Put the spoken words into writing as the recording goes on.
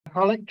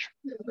Alec.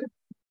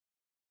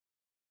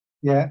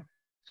 Yeah,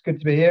 it's good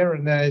to be here,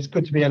 and it's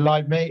good to be a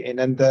live meeting.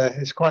 And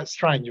it's quite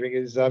strange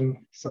because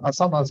I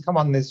sometimes come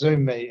on this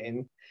Zoom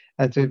meeting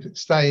and to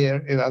stay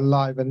here,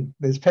 live, and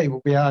there's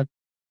people behind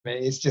me.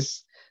 It's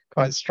just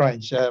quite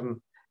strange. But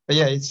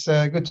yeah, it's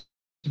good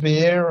to be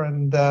here,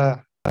 and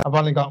I've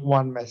only got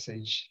one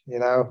message.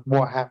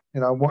 What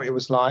happened. What it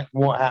was like,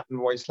 what happened,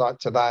 what it's like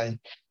today,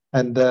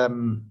 and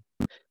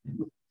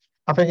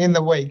I think in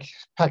the week,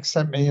 Pax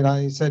sent me.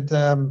 He said,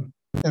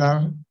 you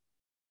know.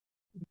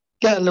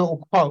 get a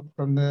little quote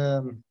from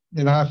a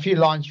few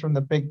lines from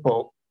the big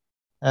book.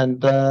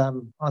 And I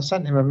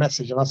sent him a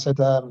message and I said,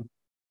 my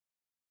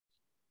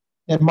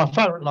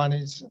favorite line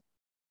is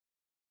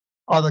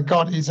either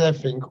God is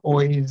everything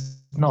or he's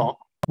not.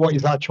 What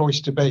is our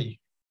choice to be?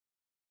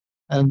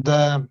 And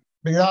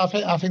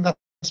because I think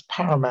that's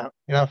paramount,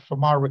 for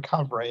my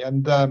recovery.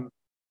 And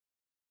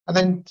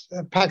then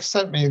Pax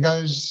sent me, he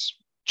goes,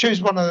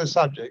 choose one of the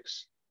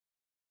subjects.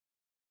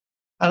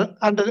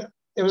 And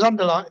it was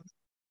underlined,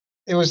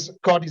 it was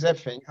God is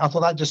everything. I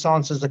thought that just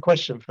answers the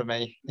question for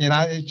me.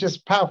 It's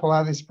just powerful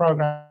how this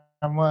program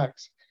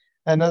works.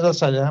 And as I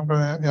said, I'm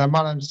gonna,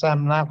 my name's Sam,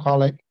 I'm an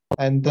alcoholic,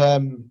 and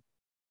from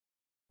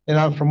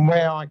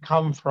where I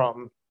come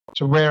from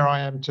to where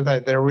I am today,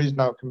 there is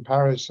no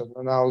comparison.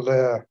 And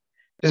I'll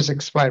just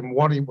explain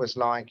what it was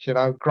like.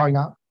 Growing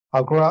up,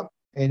 I grew up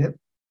in it.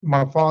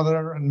 My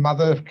father and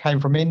mother came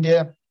from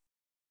India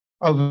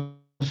over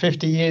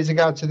 50 years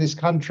ago to this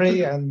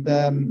country, and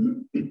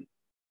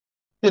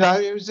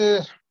it was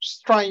a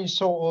strange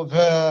sort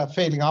of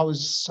feeling. I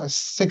was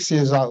 6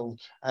 years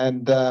old,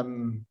 and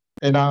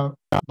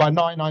by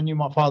 9 I knew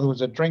my father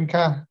was a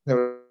drinker.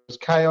 There was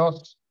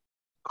chaos,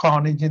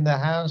 carnage in the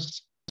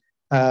house.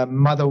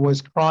 Mother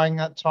was crying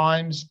at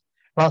times.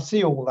 And I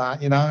see all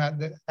that, at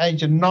the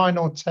age of 9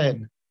 or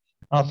 10.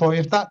 I thought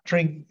if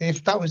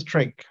that was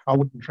drink, I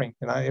wouldn't drink.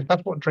 If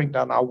that's what drink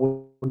done, I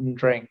wouldn't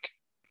drink.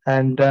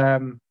 And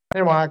anyway,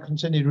 I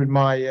continued with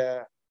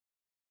my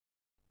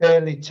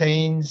early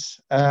teens.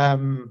 By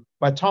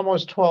the time I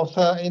was 12,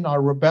 13, I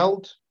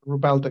rebelled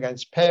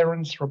against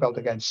parents, rebelled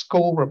against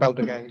school, rebelled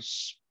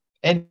against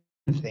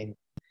anything.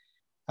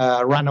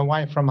 Ran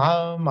away from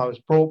home. I was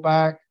brought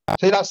back.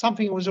 So that's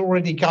something was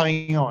already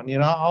going on.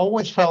 I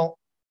always felt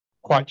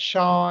quite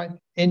shy,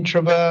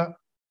 introvert,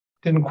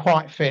 didn't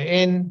quite fit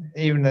in,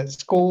 even at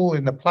school,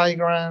 in the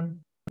playground.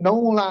 And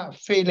all that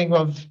feeling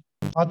of,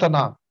 I don't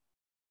know,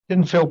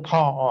 didn't feel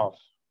part of,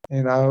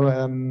 and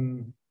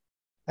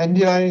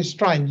it's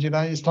strange,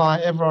 it's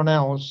like everyone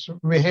else.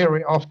 We hear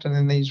it often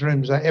in these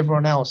rooms that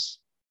everyone else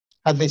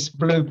had this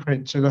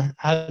blueprint to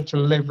how to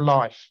live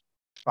life.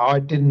 But I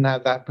didn't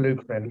have that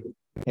blueprint.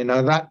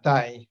 That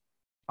day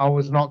I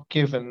was not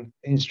given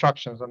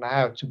instructions on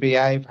how to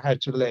behave, how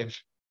to live.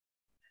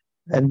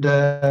 And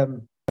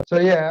so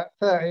yeah, at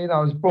 13 I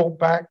was brought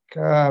back.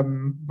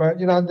 But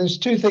there's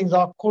two things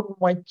I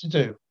couldn't wait to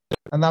do,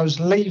 and that was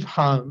leave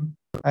home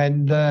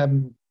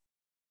and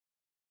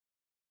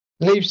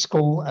leave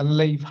school and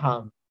leave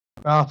home.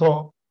 And I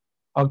thought,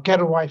 I'll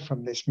get away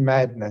from this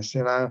madness,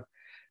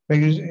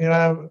 because,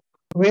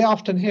 we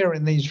often hear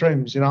in these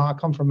rooms, I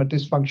come from a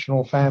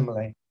dysfunctional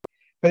family.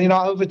 But,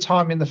 over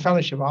time in the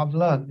fellowship, I've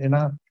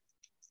learned,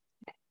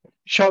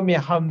 show me a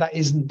home that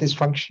isn't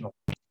dysfunctional.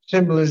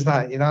 Simple as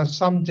that,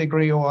 some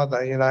degree or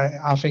other,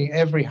 I think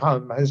every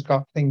home has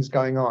got things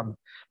going on.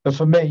 But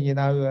for me, it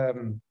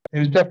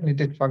was definitely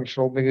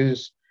dysfunctional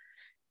because,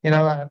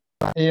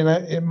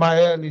 in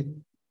my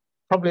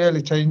probably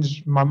early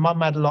teens, my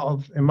mum had a lot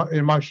of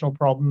emotional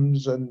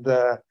problems, and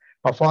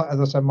my father, as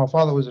I said, my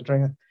father was a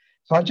drinker.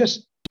 So I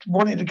just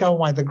wanted to go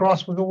away. The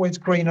grass was always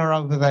greener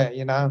over there,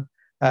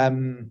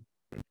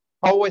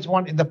 I always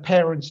wanted the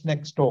parents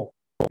next door.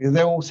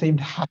 They all seemed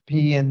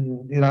happy,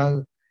 and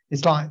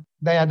it's like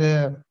they had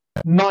a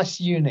nice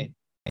unit,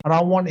 and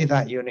I wanted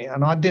that unit,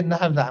 and I didn't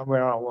have that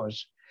where I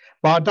was.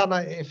 But I don't know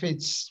if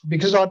it's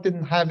because I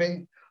didn't have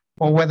it,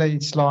 or whether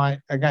it's like,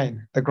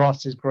 again, the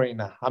grass is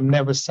greener. I'm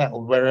never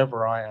settled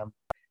wherever I am,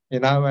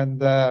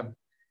 and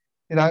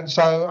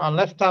so I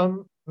left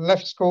home,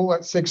 left school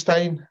at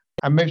 16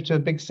 and moved to a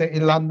big city,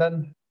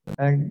 London,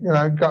 and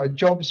got a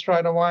job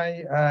straight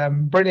away.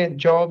 Brilliant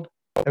job.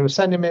 They were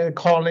sending me to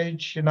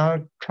college,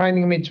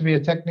 training me to be a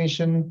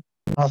technician.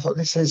 I thought,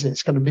 this is it.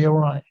 It's going to be all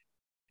right.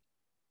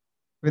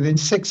 Within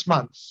 6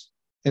 months,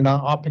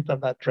 I picked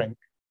up that drink,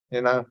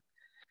 and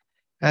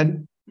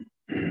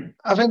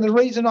I think the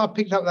reason I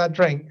picked up that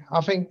drink,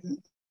 I think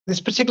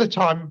this particular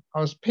time I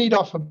was peed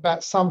off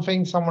about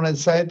something someone had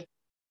said.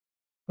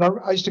 And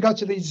I used to go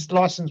to these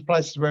licensed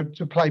places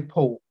to play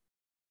pool.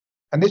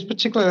 And this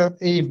particular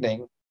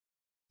evening,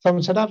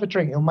 someone said, have a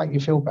drink, it'll make you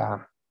feel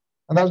better.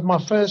 And that was my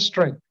first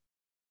drink.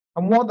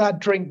 And what that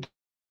drink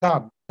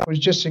done was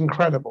just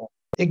incredible.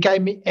 It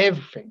gave me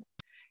everything.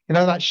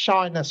 That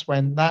shyness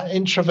went, that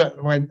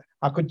introvert went.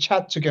 I could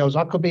chat to girls.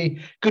 I could be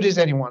good as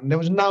anyone. There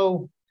was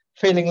no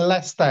feeling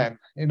less than,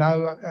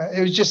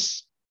 it was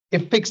just,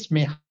 it fixed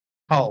me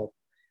whole.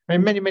 I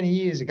mean, many, many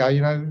years ago,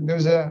 there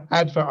was an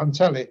advert on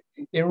telly.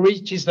 It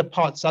reaches the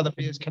parts other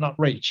peers cannot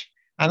reach.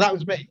 And that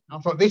was me. I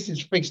thought, this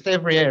is fixed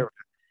every area.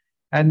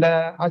 And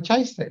I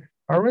chased it.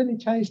 I really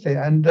chased it.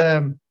 And,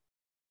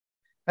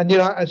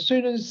 as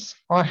soon as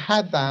I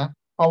had that,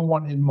 I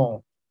wanted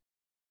more.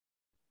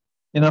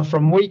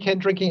 From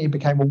weekend drinking, it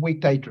became a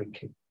weekday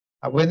drinking.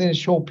 And within a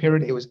short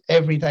period, it was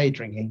everyday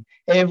drinking,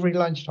 every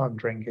lunchtime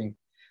drinking.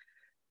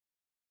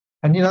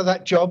 And,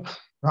 that job,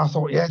 I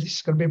thought, yeah, this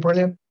is going to be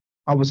brilliant.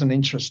 I wasn't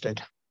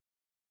interested.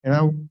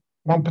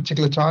 One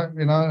particular time,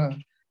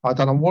 I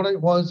don't know what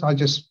it was. I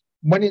just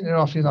went into the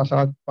office and I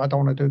said, I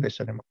don't want to do this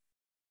anymore.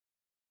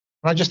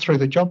 And I just threw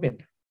the job in.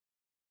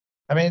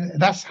 I mean,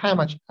 that's how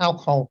much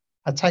alcohol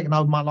had taken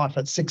over my life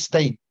at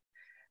 16.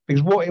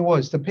 Because what it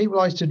was, the people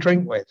I used to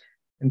drink with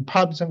in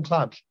pubs and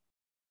clubs,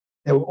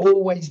 they were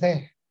always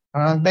there.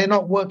 They're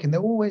not working. They're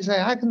always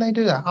there. How can they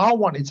do that? I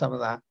wanted some of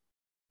that.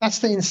 That's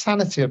the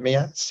insanity of me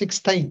at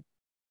 16.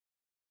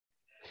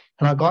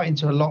 And I got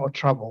into a lot of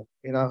trouble,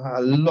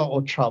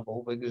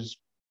 because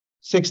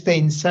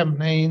 16,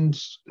 17,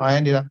 I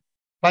ended up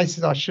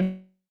places I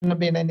shouldn't have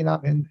been ending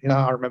up in.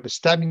 I remember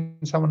stabbing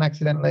someone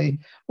accidentally,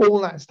 all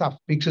that stuff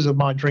because of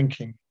my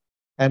drinking.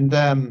 And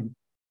then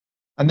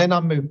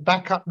I moved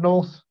back up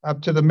north,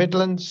 up to the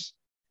Midlands.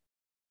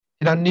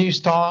 New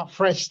start,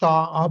 fresh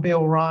start, I'll be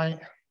all right.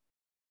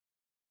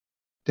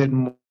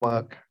 Didn't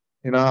work.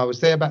 I was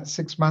there about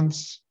 6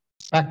 months,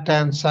 back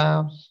down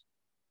south,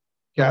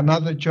 get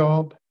another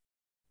job.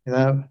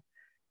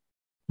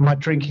 My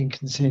drinking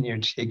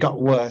continued. It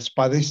got worse.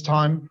 By this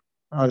time,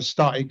 I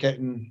started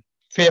getting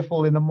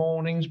fearful in the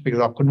mornings because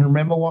I couldn't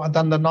remember what I'd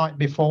done the night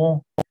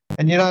before.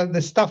 And,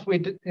 the stuff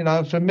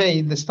for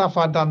me, the stuff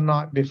I'd done the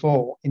night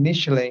before,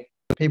 initially,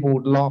 people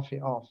would laugh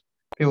it off.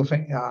 People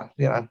think,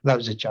 that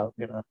was a joke,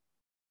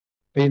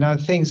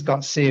 But, things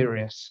got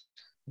serious.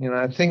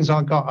 Things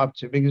I got up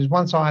to, because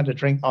once I had a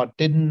drink, I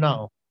didn't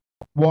know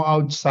what I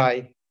would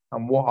say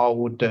and what I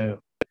would do.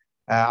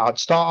 I'd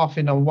start off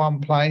in one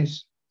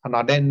place and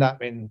I'd end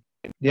up in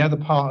the other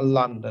part of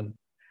London.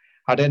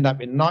 I'd end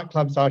up in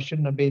nightclubs I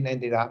shouldn't have been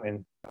ended up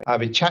in. I'd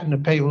be chatting to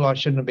people I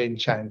shouldn't have been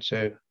chatting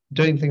to,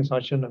 doing things I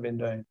shouldn't have been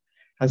doing.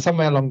 And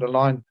somewhere along the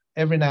line,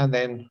 every now and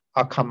then,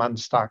 I come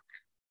unstuck.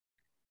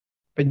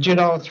 But,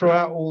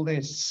 throughout all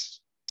this,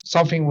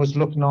 something was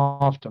looking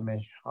after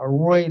me. I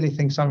really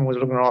think something was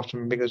looking after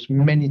me, because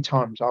many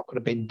times I could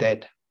have been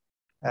dead.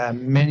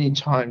 Many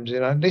times,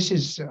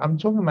 I'm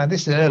talking about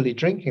this is early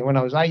drinking when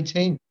I was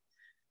 18,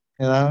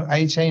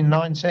 18,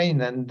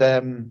 19.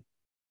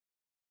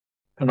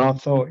 And I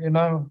thought,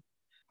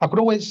 I could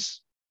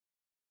always,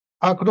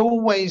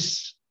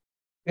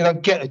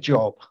 get a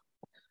job.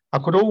 I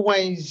could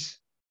always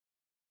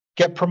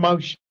get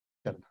promotion,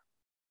 but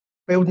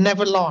it would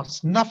never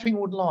last. Nothing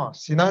would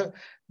last.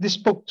 This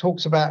book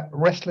talks about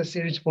restless,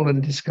 irritable,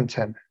 and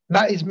discontent.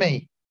 That is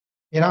me.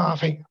 I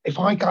think if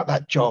I got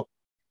that job,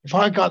 if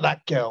I got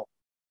that girl,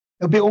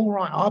 it'll be all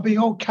right. I'll be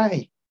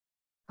okay.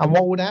 And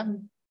what would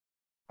happen?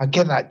 I'd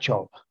get that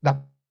job,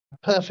 that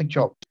perfect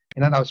job.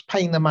 That was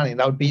paying the money.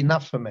 That would be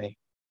enough for me.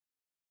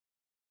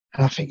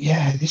 And I think,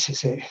 yeah, this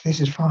is it. This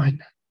is fine.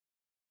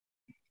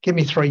 Give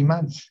me 3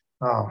 months.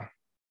 Oh,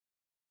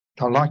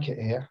 don't like it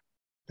here.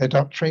 They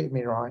don't treat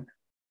me right.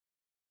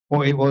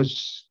 Or it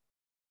was,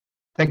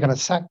 they're going to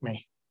sack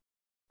me.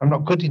 I'm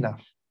not good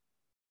enough.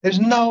 There's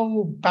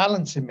no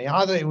balance in me.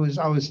 Either I was,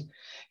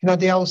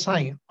 the old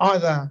saying,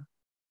 either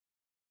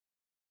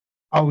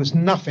I was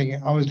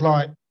nothing.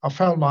 I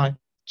felt like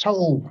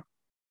total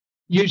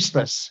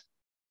useless,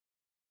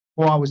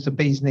 or I was the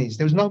bee's knees.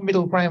 There was no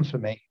middle ground for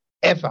me,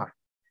 ever.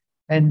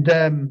 And,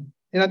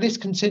 this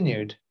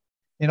continued.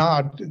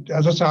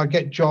 As I say, I'd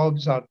get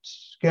jobs, I'd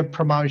get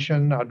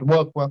promotion, I'd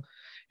work well.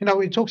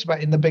 It talks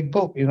about in the big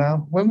book,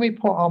 when we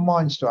put our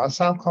minds to it,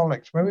 as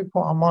alcoholics, when we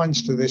put our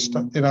minds to this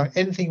stuff,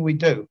 anything we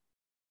do,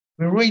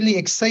 we really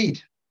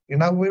exceed. We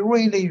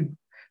really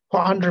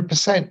put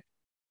 100%. And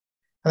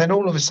then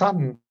all of a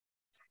sudden,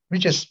 we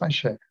just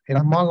smash it.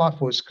 My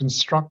life was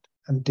construct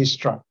and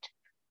destruct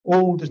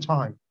all the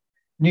time.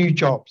 New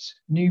jobs,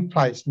 new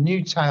place,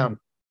 new town.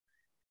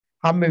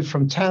 I moved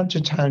from town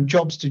to town,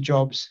 jobs to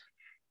jobs.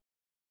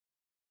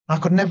 I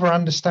could never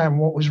understand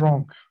what was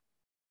wrong.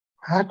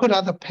 How could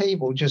other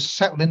people just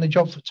settle in the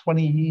job for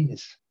 20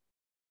 years?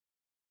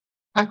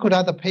 How could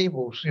other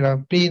people,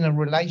 be in a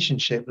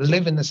relationship,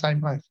 live in the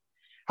same place?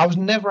 I was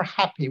never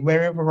happy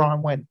wherever I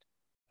went.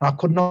 I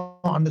could not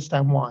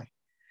understand why.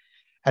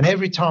 And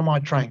every time I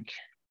drank,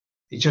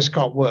 it just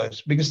got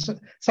worse, because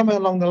somewhere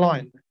along the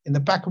line, in the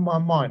back of my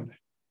mind,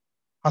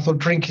 I thought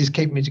drink is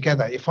keeping me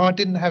together. If I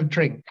didn't have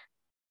drink,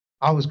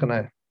 I was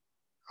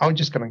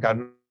just going to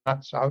go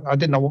nuts. I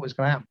didn't know what was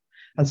going to happen.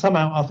 And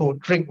somehow I thought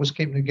drink was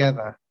keeping me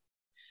together.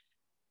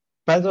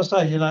 But as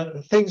I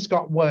say, things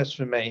got worse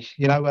for me.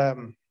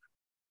 The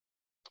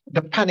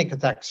panic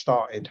attack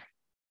started.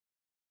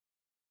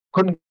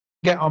 Couldn't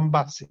get on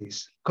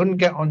buses, couldn't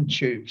get on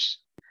tubes.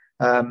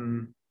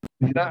 I'm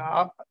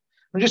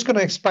just going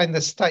to explain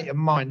the state of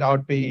mind I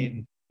would be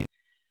in.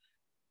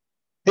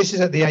 This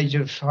is at the age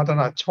of,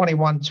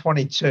 21,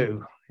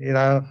 22. you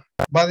know,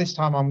 by this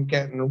time I'm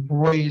getting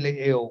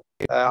really ill.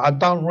 I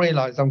don't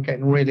realize I'm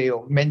getting really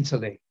ill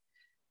mentally.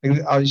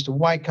 I used to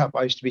wake up,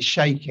 I used to be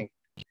shaking,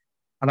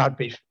 and I'd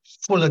be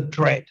full of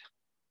dread.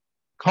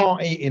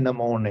 Can't eat in the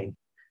morning.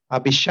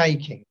 I'd be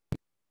shaking,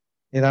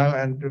 you know,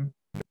 and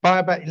by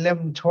about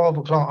 11, 12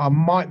 o'clock, I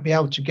might be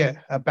able to get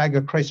a bag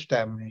of crisps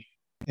down me,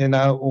 you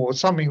know, or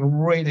something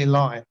really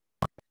light.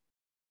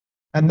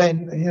 And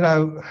then, you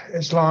know,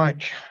 it's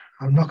like,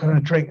 I'm not going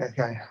to drink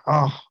again.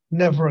 Oh,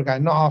 never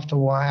again. Not after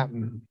what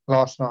happened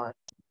last night.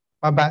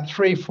 About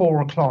 3,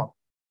 4 o'clock,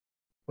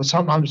 or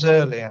sometimes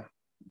earlier,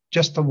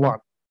 just the one,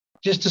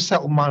 just to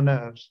settle my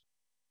nerves.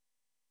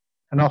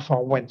 And off I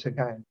went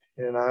again,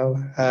 you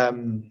know.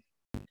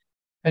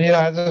 And, you know,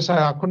 as I say,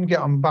 I couldn't get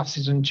on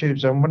buses and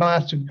tubes. And when I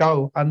had to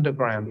go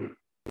underground,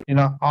 you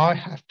know, I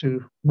have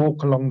to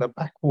walk along the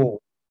back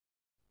wall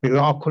because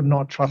I could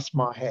not trust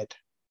my head.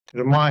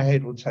 Because my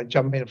head would say,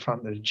 jump in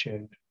front of the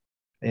tube,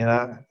 you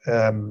know.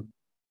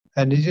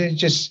 And it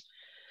just,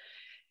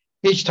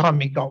 each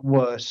time it got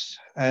worse.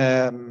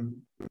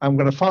 I'm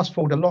going to fast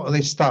forward a lot of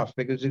this stuff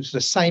because it's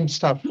the same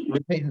stuff,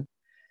 repeating,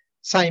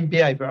 same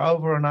behavior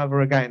over and over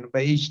again.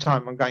 But each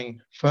time I'm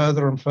going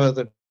further and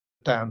further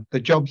down. The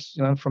jobs,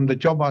 you know, from the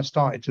job I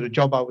started to the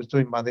job I was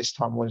doing by this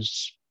time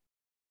was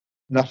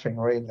nothing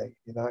really.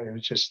 You know, it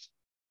was just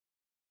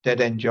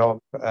dead end job.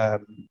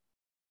 But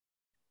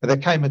there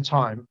came a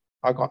time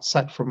I got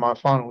sacked from my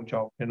final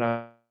job. You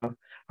know, I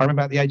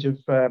remember at the age of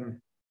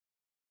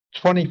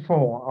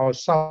 24, I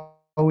was so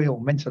ill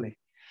mentally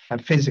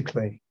and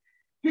physically,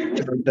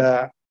 and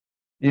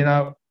you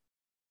know,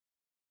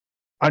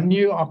 I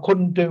knew I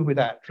couldn't do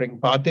without drink,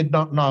 but I did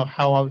not know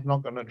how I was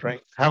not going to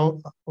drink. How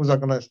was I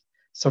going to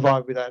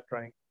survive without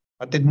drink?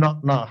 I did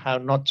not know how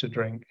not to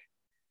drink.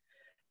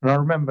 And I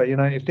remember, you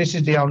know, if this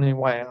is the only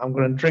way, I'm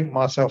going to drink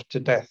myself to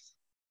death.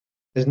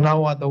 There's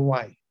no other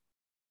way.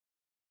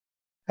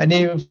 And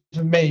even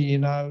for me, you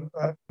know,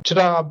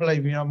 today I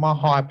believe, you know, my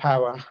higher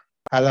power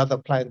had other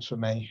plans for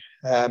me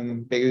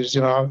because,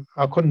 you know,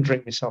 I couldn't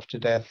drink myself to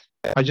death.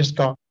 I just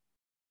got,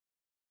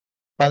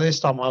 by this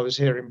time I was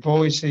hearing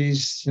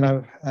voices, you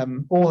know,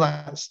 all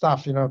that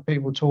stuff, you know,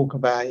 people talk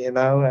about, you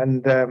know,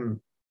 and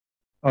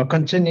I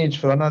continued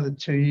for another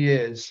 2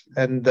 years.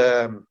 And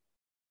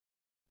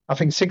I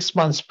think 6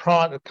 months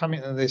prior to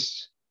coming to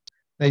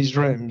these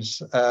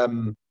rooms,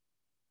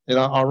 you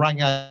know, I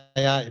rang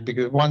AA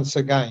because once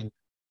again,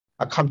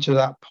 I come to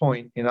that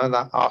point, you know,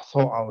 that I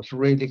thought I was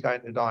really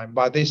going to die. And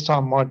by this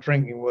time, my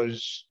drinking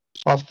was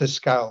off the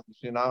scales.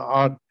 You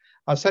know,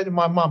 I said to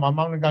my mum, I'm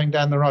only going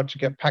down the road to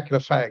get a packet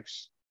of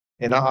fags.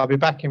 You know, I'll be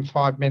back in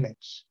 5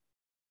 minutes.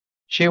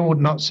 She would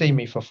not see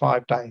me for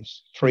 5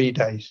 days, 3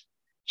 days.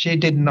 She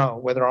didn't know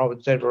whether I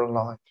was dead or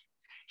alive.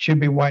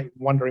 She'd be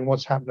wondering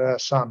what's happened to her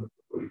son.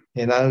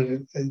 You know,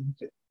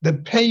 the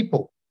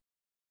people,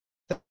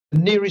 the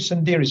nearest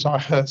and dearest, I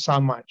hurt so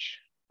much.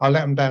 I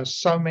let them down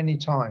so many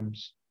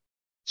times,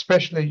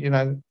 especially, you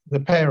know, the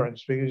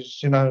parents,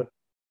 because, you know,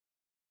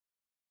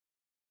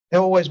 they're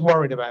always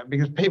worried about it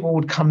because people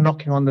would come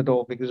knocking on the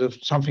door because of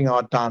something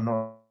I'd done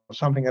or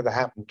something that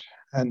happened.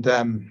 And,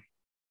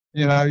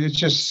 you know, it's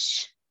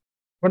just,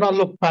 when I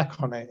look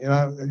back on it, you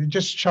know, it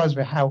just shows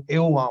me how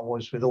ill I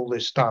was with all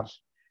this stuff.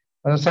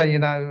 As I say, you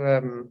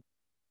know,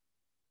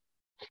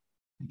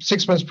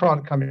 6 months prior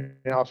to coming,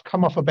 you know, I've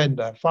come off a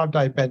bender,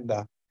 5-day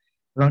bender,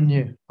 and I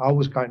knew I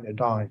was going to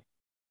die.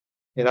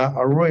 You know,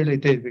 I really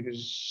did,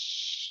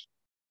 because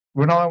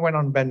when I went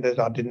on benders,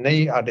 I didn't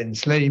eat, I didn't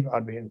sleep,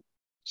 I'd be in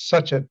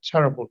such a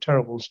terrible,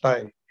 terrible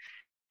state.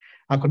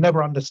 I could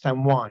never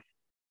understand why,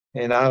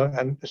 you know,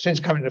 and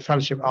since coming to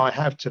fellowship, I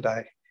have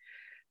today.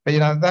 But, you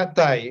know, that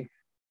day,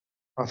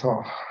 I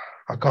thought,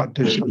 I got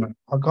to do something.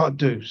 I got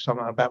to do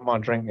something about my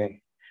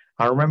drinking.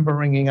 I remember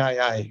ringing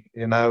AA,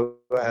 you know,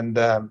 and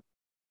I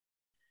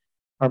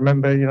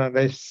remember, you know,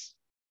 they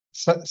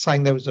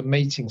saying there was a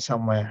meeting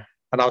somewhere,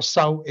 and I was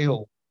so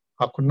ill,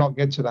 I could not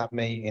get to that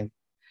meeting.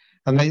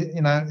 And they,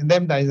 you know, in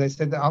them days, they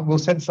said that we'll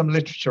send some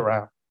literature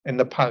out in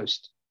the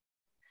post.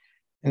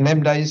 In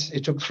them days,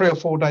 it took 3 or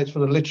 4 days for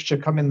the literature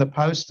to come in the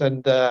post,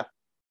 and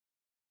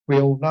we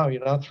all know, you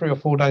know, 3 or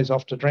 4 days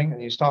after drink,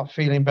 and you start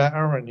feeling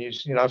better. And you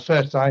know,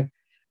 first day,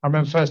 I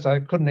remember first day I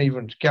couldn't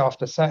even get off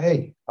the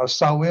settee. I was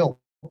so ill,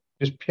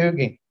 just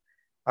puking.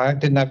 I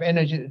didn't have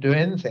energy to do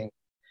anything.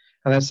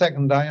 And the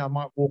second day, I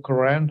might walk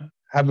around,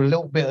 have a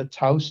little bit of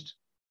toast,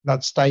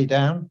 that'd stay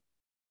down.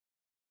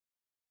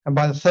 And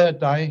by the third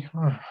day,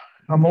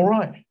 I'm all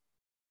right.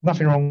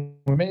 Nothing wrong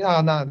with me.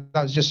 Oh no,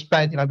 that was just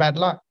bad, you know, bad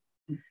luck.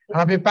 And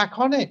I'll be back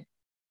on it.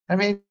 I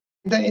mean,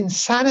 the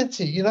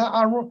insanity, you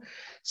know,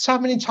 so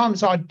many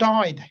times I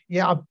died.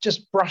 Yeah, I've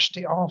just brushed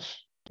it off,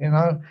 you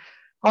know.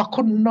 I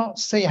could not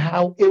see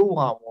how ill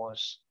I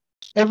was.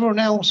 Everyone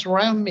else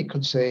around me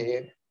could see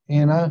it,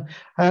 you know.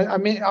 I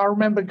mean, I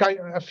remember going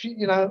a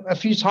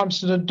few times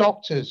to the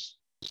doctors,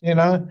 you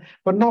know,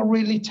 but not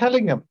really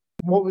telling them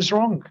what was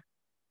wrong,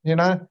 you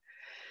know.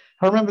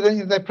 I remember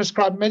they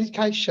prescribed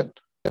medication.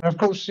 And of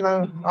course, you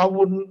know, I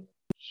wouldn't,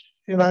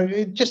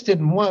 it just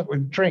didn't work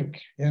with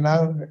drink.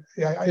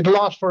 It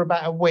lasts for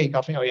about a week.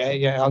 I think, oh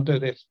yeah, I'll do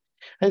this.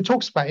 And it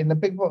talks about it in the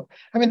big book.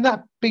 I mean,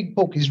 that big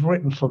book is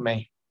written for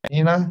me.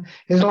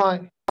 It's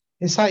like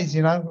it says,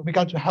 we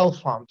go to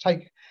Health Farm,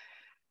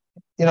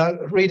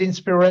 read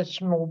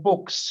inspirational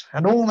books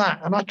and all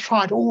that. And I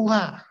tried all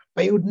that,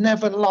 but it would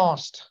never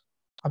last.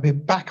 I'd be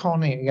back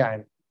on it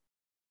again.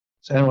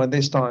 So anyway,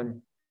 this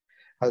time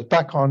I was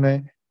back on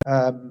it,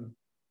 as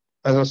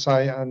I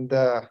say, and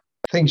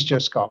things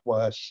just got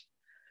worse.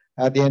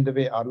 At the end of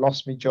it, I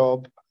lost my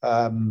job.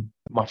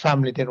 My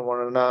family didn't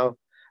want to know.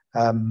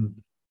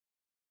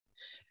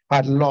 I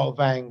had a lot of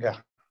anger,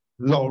 a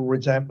lot of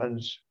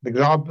resentments,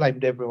 because I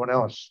blamed everyone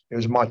else. It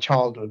was my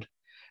childhood.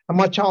 And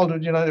my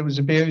childhood, there was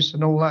abuse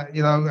and all that,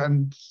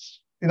 and,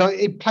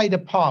 it played a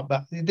part,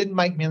 but it didn't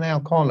make me an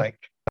alcoholic.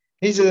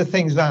 These are the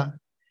things that,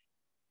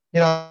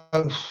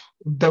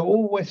 they're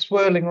always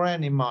swirling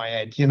around in my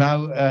head,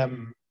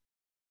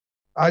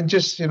 I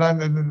just,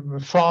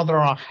 the father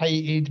I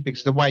hated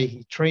because the way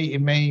he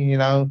treated me,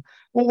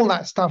 all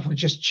that stuff was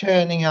just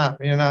churning up,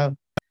 and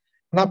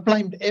I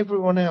blamed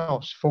everyone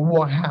else for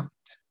what happened,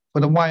 for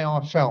the way I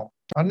felt.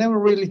 I never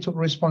really took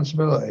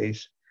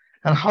responsibilities.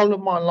 And the whole of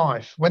my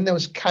life, when there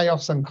was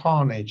chaos and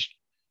carnage,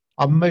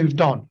 I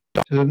moved on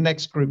to the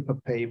next group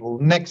of people,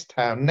 next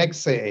town,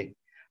 next city.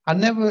 I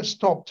never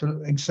stopped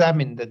to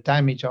examine the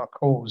damage I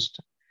caused.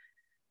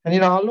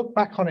 And, I look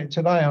back on it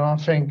today and I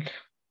think,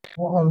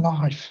 what a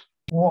life.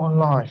 What a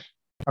life.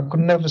 I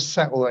could never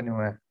settle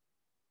anywhere.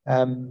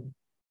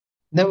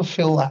 Never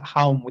feel at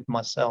home with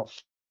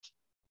myself,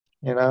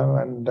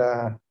 and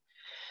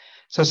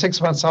so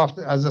 6 months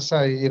after, as I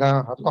say,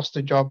 I lost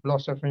a job,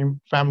 lost everything,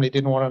 family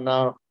didn't want to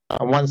know.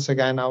 And once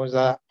again, I was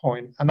at that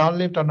point. And I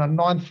lived on the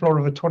 9th floor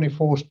of a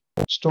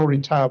 24-story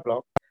tower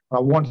block. And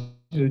I wanted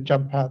to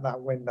jump out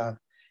that window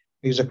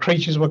because the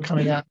creatures were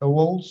coming out the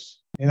walls.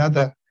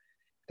 The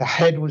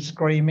head was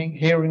screaming,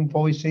 hearing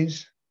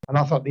voices. And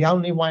I thought the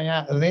only way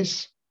out of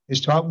this is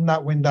to open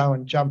that window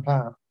and jump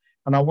out.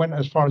 And I went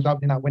as far as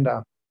opening that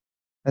window.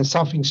 And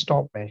something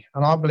stopped me.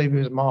 And I believe it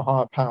was my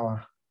higher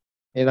power.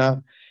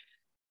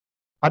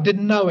 I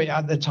didn't know it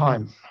at the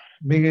time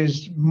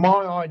because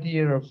my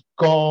idea of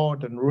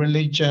God and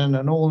religion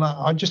and all that,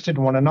 I just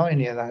didn't want to know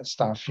any of that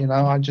stuff.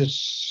 I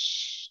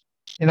just,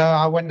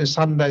 I went to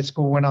Sunday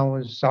school when I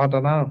was,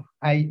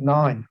 8,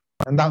 9,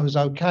 and that was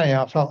okay.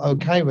 I felt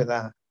okay with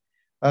that.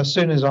 As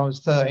soon as I was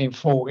 13,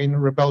 14,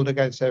 rebelled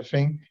against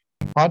everything,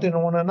 I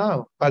didn't want to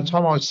know. By the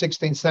time I was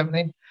 16,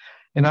 17,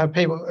 I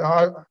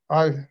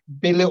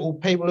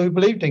belittled people who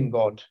believed in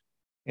God.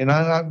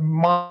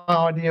 My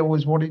idea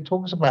was what it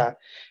talks about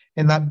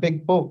in that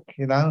big book.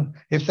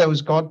 If there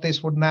was God,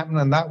 this wouldn't happen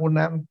and that wouldn't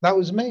happen. That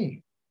was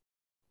me.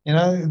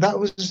 That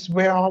was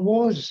where I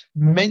was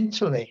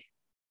mentally,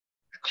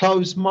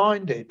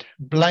 closed-minded,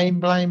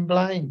 blame.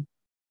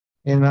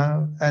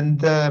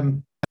 And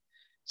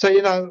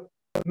so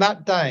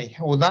that day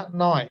or that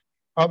night,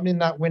 opening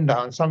that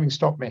window and something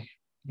stopped me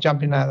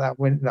jumping out that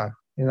window.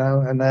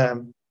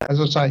 And as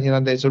I say,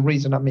 there's a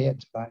reason I'm here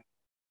today.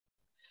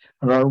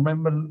 And I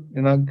remember,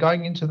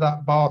 going into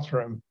that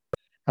bathroom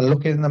and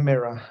looking in the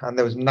mirror and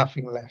there was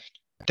nothing left.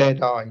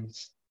 Dead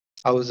eyes.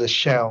 I was a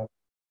shell.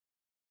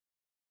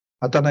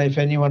 I don't know if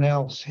anyone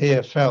else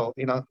here felt,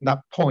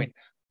 that point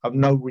of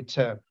no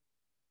return.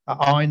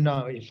 I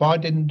know if I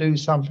didn't do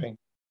something,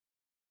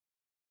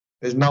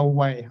 there's no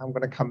way I'm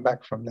going to come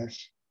back from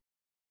this.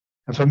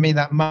 And for me,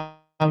 that moment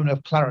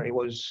of clarity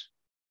was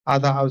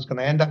either I was going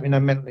to end up in a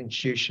mental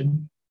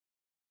institution,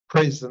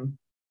 prison,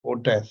 or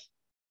death.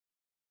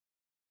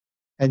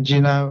 And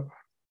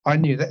I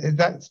knew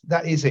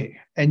that is it.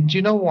 And do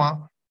you know what?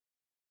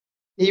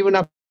 Even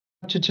up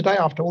to today,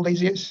 after all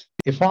these years,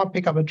 if I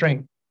pick up a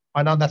drink,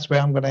 I know that's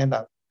where I'm going to end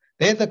up.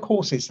 They're the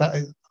courses that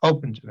is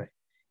open to me.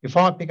 If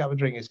I pick up a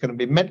drink, it's going to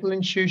be mental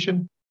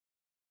institution,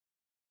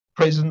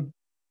 prison,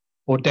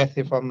 or death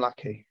if I'm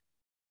lucky.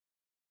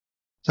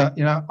 So,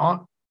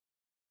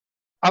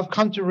 I've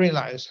come to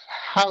realize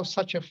how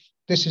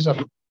this is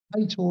a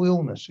fatal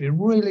illness. It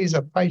really is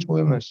a fatal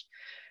illness.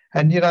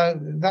 And,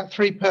 that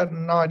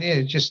three-person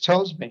idea just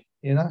tells me,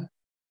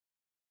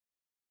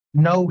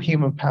 no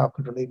human power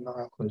could relieve my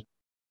alcoholism,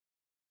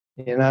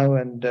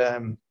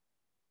 and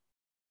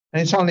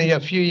it's only a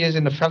few years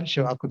in the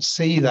fellowship I could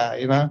see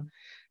that,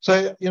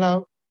 So,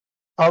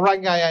 I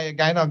rang AA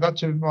again. I got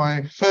to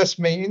my first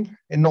meeting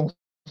in North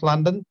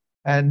London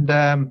and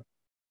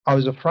I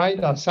was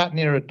afraid. I sat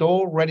near a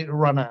door ready to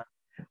run out.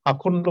 I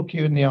couldn't look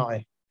you in the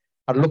eye.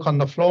 I'd look on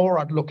the floor.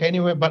 I'd look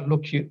anywhere but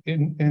look you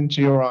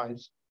into your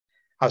eyes.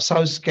 I was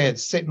so scared,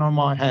 sitting on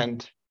my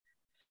hand.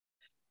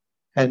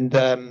 And,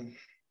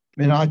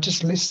 I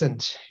just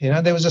listened.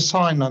 There was a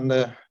sign on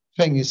the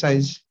thing. It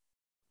says,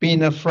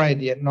 being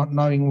afraid yet not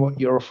knowing what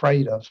you're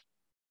afraid of.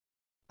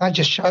 That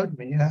just showed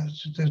me,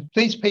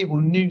 these people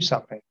knew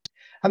something.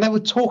 And they were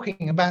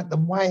talking about the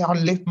way I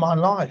lived my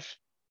life,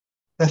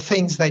 the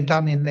things they'd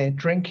done in their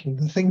drinking,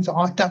 the things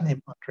I'd done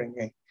in my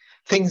drinking,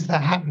 things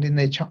that happened in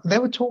their childhood. They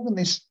were talking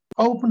this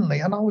openly,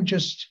 and I would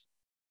just,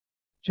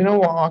 I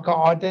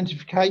got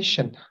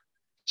identification.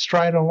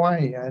 straight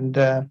away. And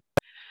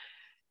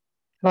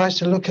I used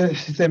to look at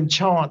them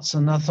charts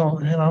and I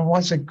thought, why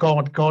is it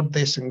God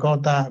this and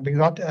God that?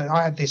 Because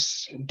I had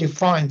this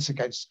defiance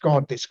against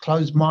God, this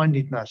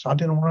closed-mindedness. I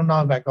didn't want to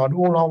know about God.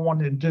 All I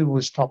wanted to do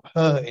was stop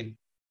hurting.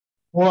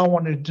 All I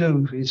wanted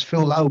to do is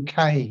feel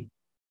okay,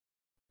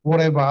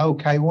 whatever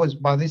okay was.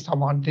 By this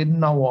time, I didn't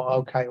know what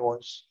okay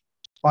was.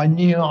 I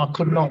knew I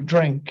could not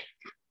drink.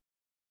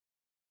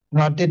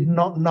 And I did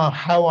not know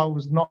how I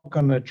was not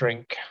going to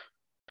drink.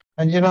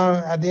 And,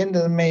 at the end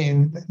of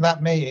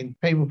that meeting,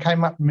 people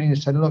came up to me and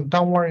said, look,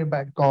 don't worry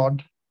about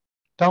God.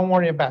 Don't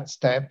worry about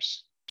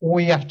steps.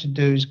 All you have to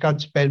do is go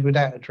to bed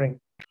without a drink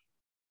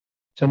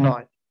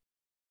tonight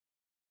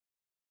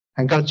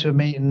and go to a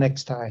meeting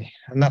next day.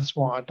 And that's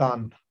what I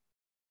done.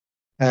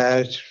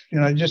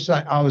 Just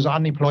like I was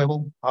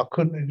unemployable. I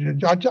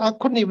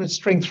couldn't even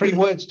string 3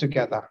 words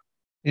together.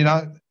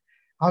 I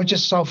was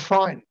just so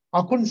frightened.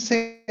 I couldn't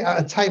sit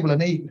at a table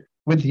and eat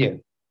with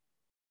you.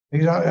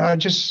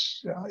 It's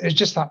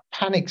just that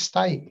panic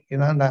state,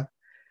 that,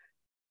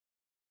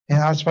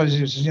 I suppose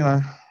it was,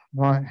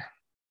 like,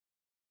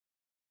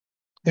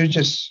 it was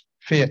just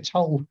fear,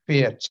 total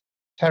fear,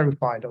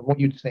 terrified of what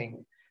you'd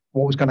think,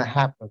 what was going to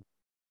happen.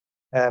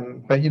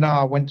 But,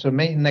 I went to a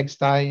meeting next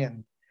day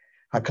and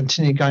I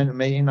continued going to the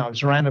meeting. I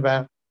was around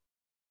about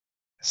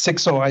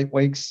 6 or 8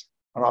 weeks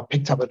and I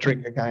picked up a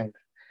drink again.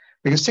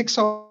 Because 6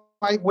 or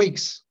 8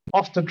 weeks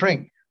off the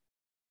drink,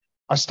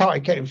 I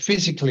started getting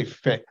physically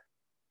fit.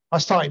 I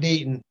started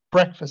eating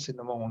breakfast in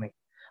the morning.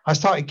 I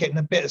started getting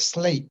a bit of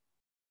sleep.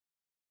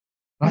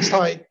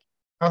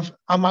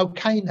 I'm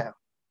okay now.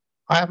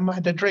 I haven't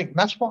had a drink.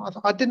 That's what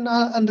I didn't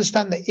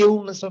understand, the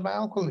illness of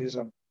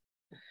alcoholism.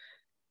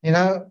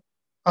 I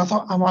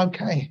thought I'm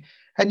okay.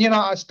 And,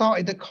 I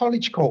started a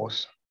college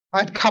course. I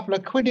had a couple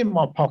of quid in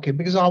my pocket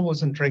because I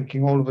wasn't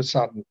drinking all of a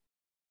sudden.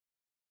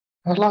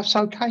 Life's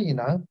okay,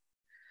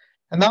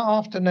 And that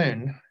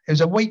afternoon, it was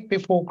a week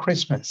before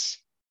Christmas,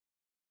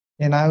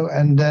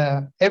 and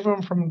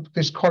everyone from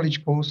this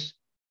college course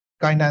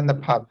going down the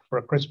pub for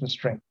a Christmas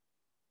drink.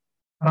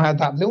 And I had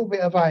that little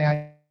bit of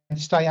AA to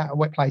stay out of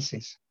wet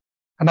places.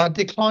 And I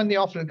declined the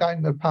offer of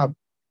going to the pub.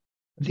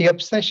 The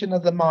obsession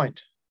of the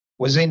mind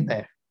was in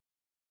there.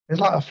 It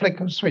was like a flick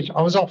of a switch.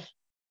 I was off.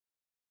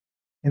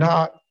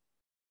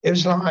 It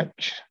was like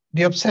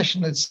the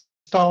obsession had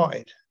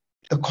started.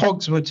 The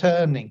cogs were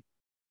turning.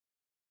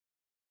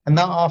 And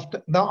that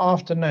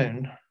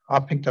afternoon, I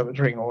picked up a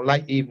drink, or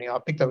late evening, I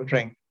picked up a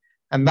drink.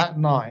 And that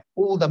night,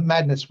 all the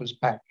madness was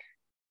back.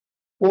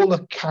 All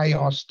the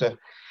chaos.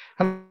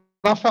 And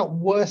I felt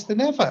worse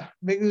than ever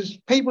because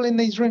people in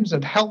these rooms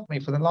had helped me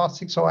for the last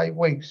 6 or 8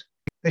 weeks.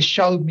 They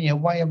showed me a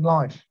way of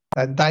life.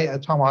 A day at a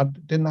time, I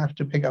didn't have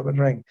to pick up a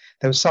drink.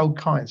 They were so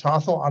kind. So I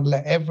thought I'd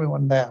let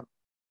everyone down.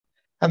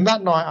 And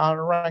that night, I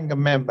rang a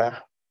member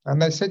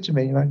and they said to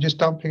me, just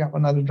don't pick up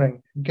another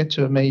drink. Get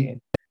to a meeting.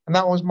 And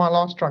that was my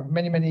last drink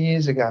many, many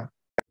years ago.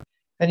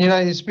 And,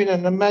 it's been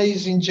an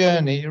amazing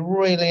journey. It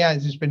really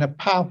has. It's been a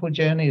powerful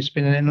journey. It's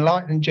been an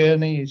enlightening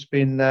journey. It's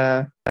been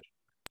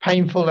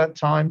painful at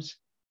times.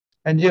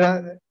 And,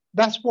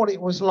 that's what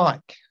it was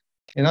like.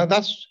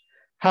 That's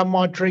how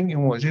my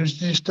drinking was. It was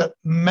just a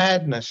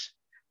madness.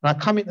 And I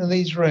come into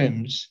these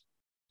rooms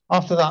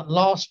after that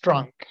last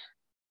drunk.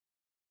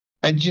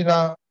 And,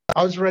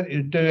 I was ready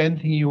to do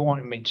anything you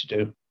wanted me to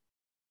do.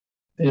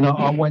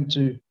 I went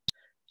to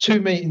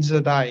 2 meetings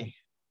a day,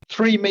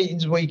 3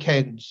 meetings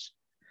weekends.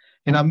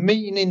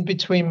 Meeting in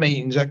between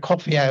meetings at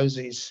coffee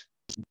houses.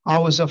 I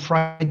was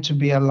afraid to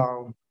be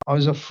alone. I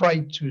was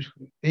afraid to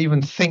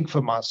even think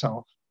for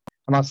myself.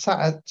 And I sat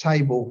at a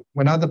table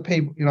when other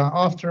people,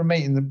 after a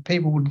meeting, the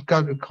people would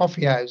go to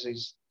coffee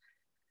houses.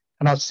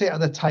 And I'd sit at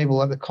the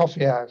table at the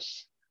coffee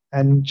house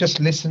and just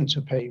listen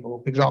to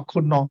people because I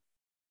could not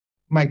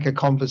make a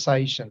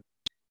conversation.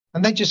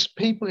 And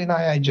people in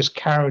AA just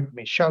carried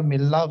me, showed me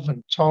love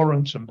and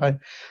tolerance and pain.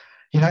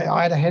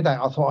 I had a headache.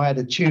 I thought I had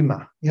a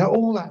tumor.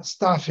 All that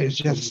stuff is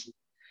just,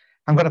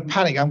 I'm going to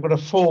panic. I'm going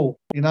to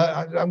fall.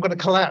 I'm going to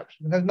collapse.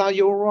 No,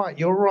 you're all right.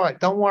 You're all right.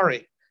 Don't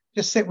worry.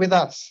 Just sit with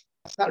us.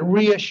 That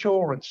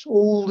reassurance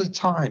all the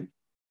time.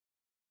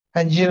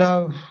 And,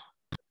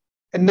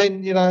 and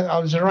then, I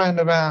was around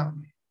about,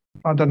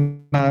 I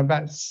don't know,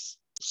 about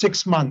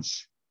 6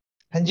 months.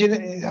 And,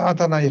 I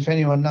don't know if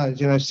anyone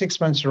knows,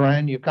 6 months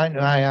around, you're going to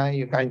AA,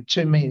 you're going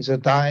 2 meetings a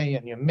day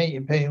and you're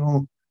meeting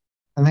people.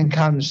 And then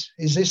comes,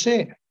 is this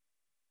it?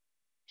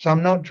 So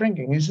I'm not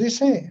drinking. Is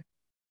this it?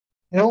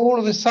 All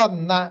of a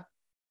sudden that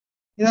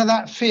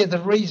fear,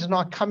 the reason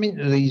I come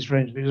into these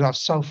rooms because I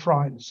was so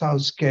frightened, so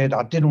scared,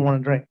 I didn't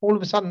want to drink. All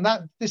of a sudden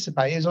that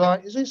dissipated. It's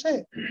like, is this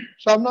it?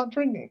 So I'm not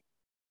drinking.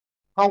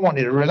 I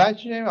wanted a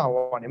relationship. I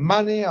wanted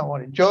money. I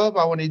wanted a job.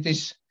 I wanted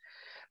this.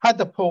 I had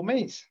the poor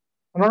me's.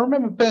 And I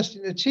remember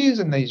bursting into tears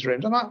in these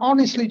rooms. And I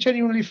honestly,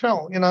 genuinely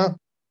felt,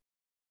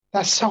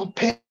 that's so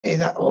pity.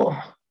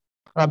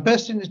 I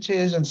burst into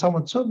tears and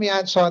someone took me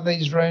outside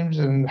these rooms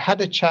and had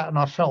a chat and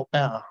I felt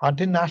better. I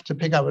didn't have to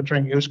pick up a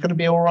drink. It was going to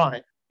be all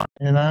right.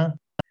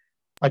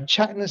 I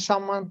chatting to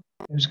someone,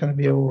 it was going to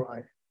be all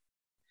right.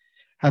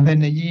 And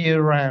then a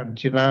year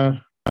round,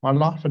 my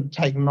life had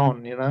taken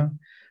on,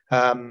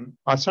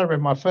 I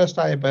celebrated my first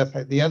day of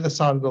birthday at the other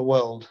side of the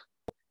world.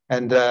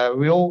 And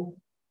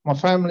my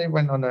family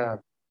went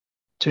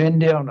to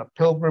India on a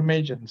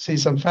pilgrimage and see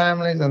some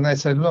families. And they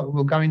said, look,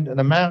 we'll go into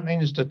the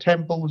mountains, the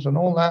temples and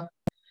all that.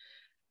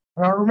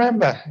 And I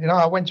remember,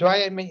 I went to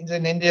AA meetings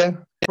in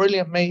India,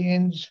 brilliant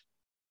meetings.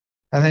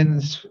 And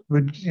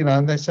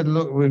then, they said,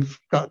 look, we've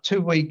got a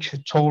 2-week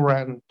tour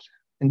around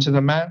into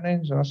the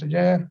mountains. And I said,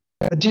 yeah.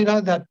 But do you know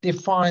that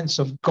defiance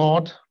of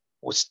God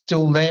was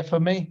still there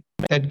for me?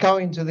 They'd go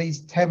into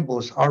these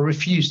temples. I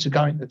refused to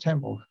go into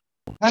temples.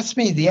 That's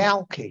me, the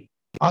alky.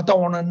 I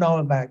don't want to know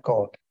about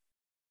God.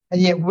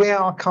 And yet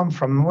where I come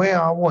from, where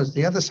I was,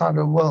 the other side of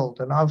the world,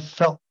 and I've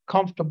felt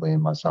comfortable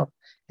in myself.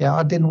 Yeah,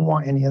 I didn't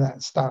want any of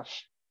that stuff.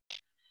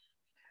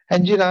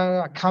 And,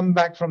 I come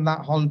back from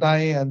that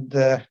holiday and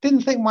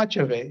didn't think much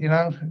of it,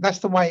 That's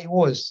the way it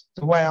was,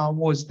 the way I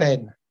was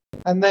then.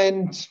 And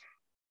then,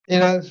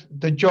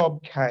 the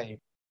job came,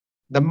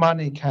 the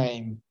money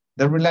came,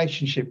 the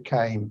relationship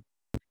came,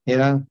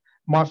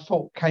 my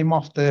foot came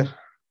off the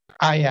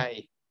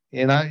AA,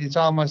 it's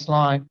almost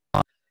like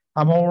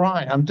I'm all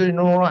right, I'm doing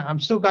all right,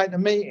 I'm still going to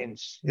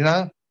meetings,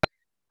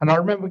 And I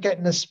remember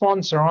getting a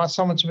sponsor. I asked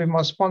someone to be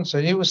my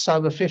sponsor. He was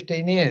sober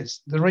 15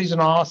 years. The reason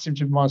I asked him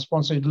to be my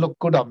sponsor, he'd look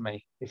good on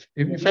me.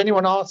 If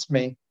anyone asked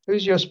me,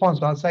 who's your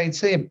sponsor? I'd say it's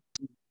him.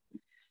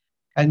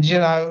 And, it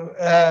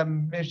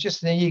was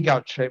just an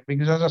ego trip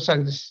because, as I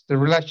said, the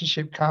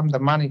relationship came, the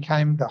money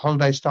came, the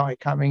holidays started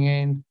coming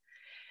in,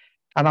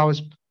 and I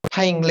was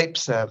paying lip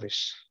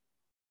service.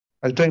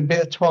 I was doing a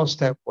bit of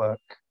 12-step work.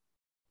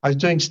 I was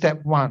doing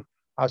step 1.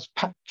 I was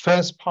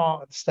first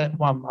part of step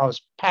 1. I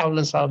was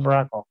powerless over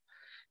alcohol.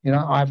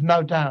 I have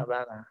no doubt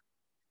about that.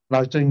 And I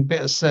was doing a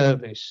bit of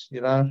service,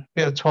 a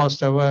bit of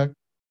 12-step work,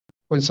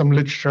 putting some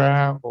literature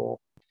out or,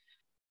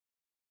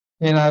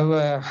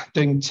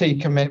 doing tea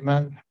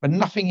commitment, but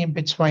nothing in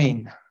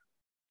between.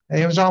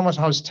 It was almost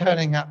I was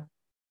turning up,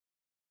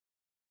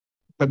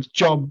 but the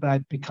job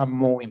had become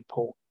more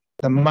important.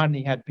 The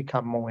money had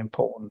become more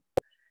important.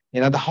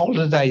 The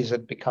holidays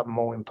had become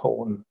more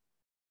important.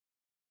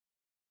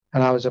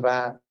 And I was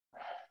about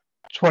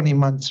 20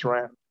 months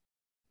around.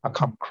 I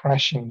come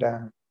crashing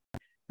down.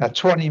 Now,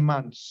 20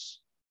 months,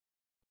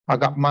 I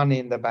got money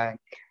in the bank.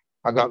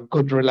 I got a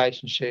good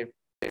relationship.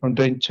 I'm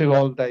doing 2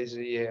 holidays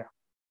a year.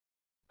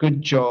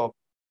 Good job.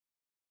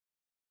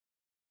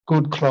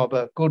 Good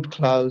clobber, good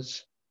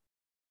clothes.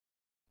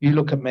 You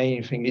look at me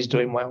and you think he's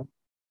doing well.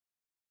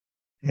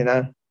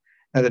 Now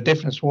the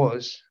difference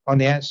was on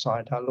the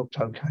outside, I looked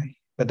okay,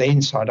 but the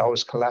inside, I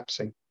was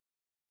collapsing.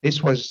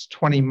 This was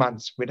 20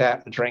 months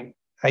without a drink,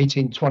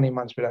 18, 20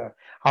 months without.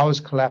 I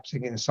was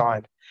collapsing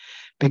inside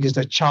because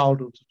the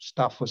childhood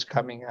stuff was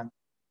coming out.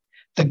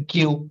 The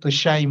guilt, the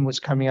shame was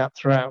coming up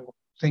throughout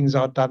things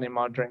I'd done in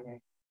my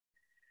drinking.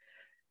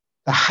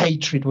 The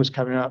hatred was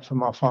coming out for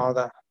my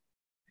father,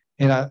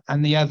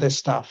 and the other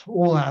stuff,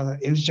 all that.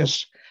 It was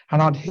just,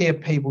 and I'd hear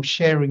people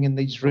sharing in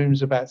these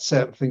rooms about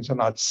certain things, and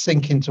I'd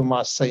sink into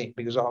my seat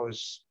because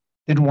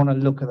didn't want to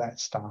look at that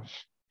stuff.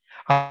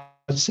 I'd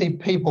see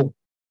people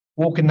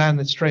walking down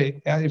the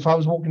street. If I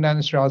was walking down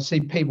the street, I'd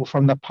see people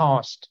from the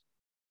past,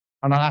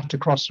 and I'd have to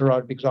cross the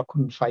road because I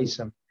couldn't face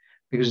them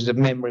because the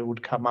memory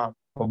would come up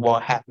of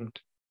what happened.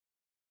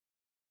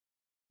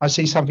 I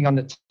see something on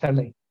the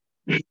telly,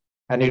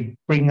 and it'd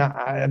bring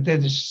up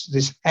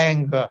this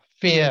anger,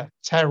 fear,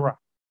 terror.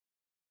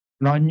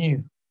 And I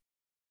knew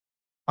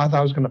either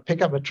I was going to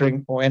pick up a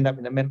drink or end up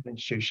in a mental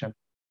institution.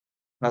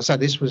 And I said,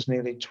 this was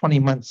nearly 20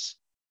 months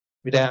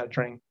without a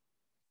drink.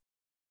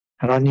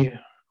 And I knew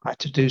I had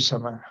to do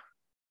something.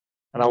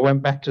 And I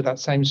went back to that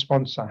same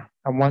sponsor.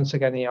 And once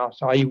again, he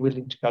asked, are you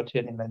willing to go to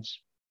any lengths?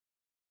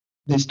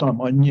 This time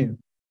I knew.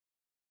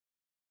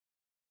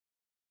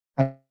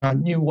 And I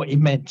knew what he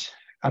meant.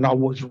 And I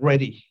was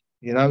ready.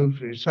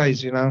 It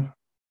says,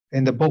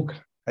 in the book,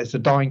 as the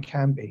dying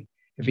can be.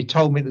 If he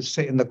told me to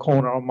sit in the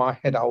corner on my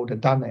head, I would have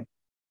done it.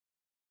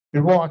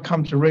 But what I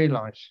come to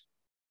realise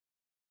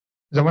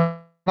is that when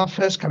I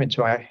first came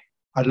into AA,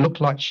 I looked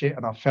like shit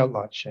and I felt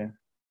like shit.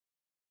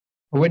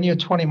 But when you're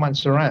 20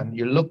 months around,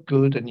 you look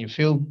good and you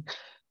feel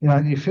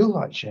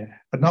like shit,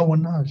 but no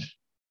one knows.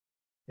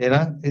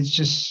 It's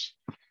just,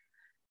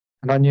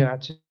 and I knew how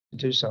to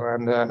do so.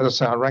 And as I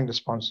say, I rang the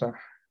sponsor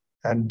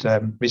and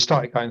we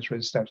started going through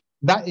the steps.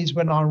 That is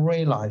when I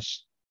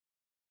realised,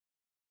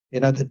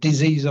 the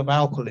disease of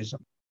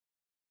alcoholism.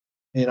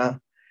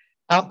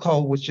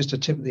 Alcohol was just a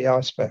tip of the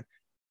iceberg.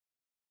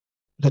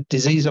 The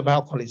disease of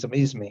alcoholism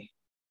is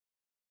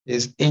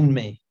in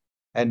me.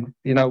 And,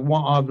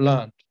 what I've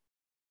learned,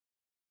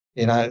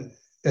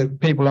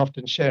 people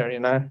often share,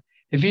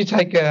 if you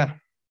take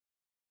a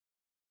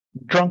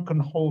drunken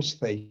horse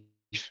thief,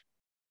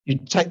 you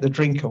take the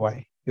drink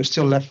away, you're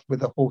still left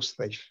with a horse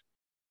thief.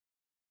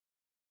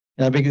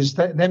 Because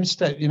them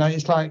steps,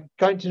 it's like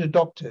going to the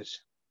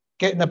doctors,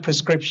 getting a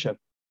prescription,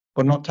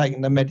 but not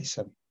taking the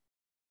medicine.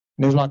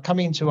 And it's like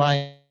coming to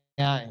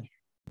AA,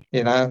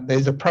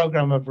 there's a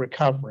program of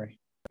recovery.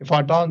 If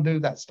I don't do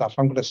that stuff,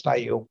 I'm going to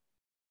stay ill.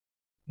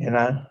 you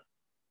know.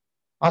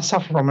 I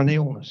suffer from an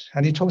illness,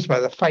 and he talks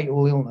about the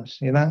fatal illness,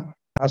 you know.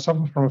 I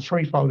suffer from a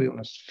threefold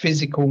illness: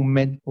 physical,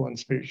 mental, and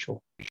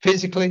spiritual.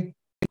 Physically,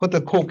 put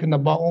the cork in the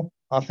bottle,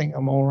 I think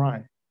I'm all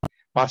right.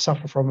 But I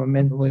suffer from a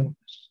mental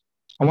illness.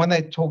 And when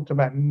they talked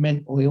about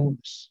mental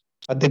illness,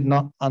 I did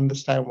not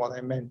understand what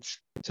they meant.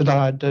 Today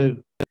I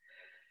do.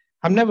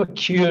 I'm never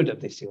cured of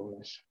this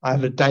illness. I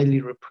have a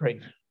daily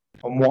reprieve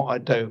on what I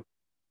do.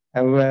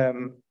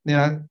 And, you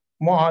know,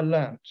 what I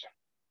learned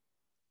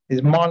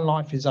is my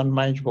life is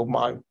unmanageable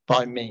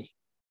by me,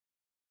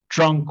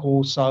 drunk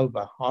or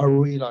sober. I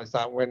realized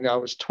that when I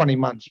was 20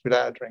 months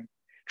without a drink.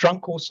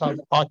 Drunk or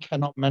sober, I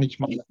cannot manage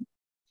my life.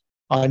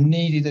 I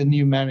needed a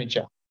new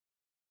manager.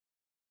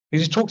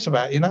 Because he talks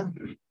about, you know,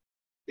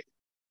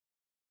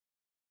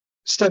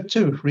 step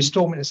 2,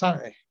 restore me to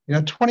sanity. You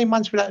know, 20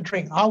 months without a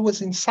drink, I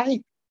was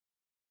insane.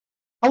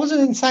 I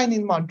wasn't insane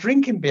in my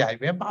drinking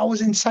behavior, but I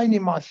was insane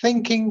in my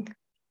thinking,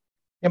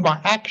 in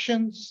my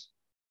actions.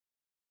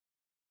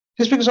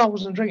 Just because I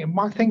wasn't drinking,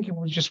 my thinking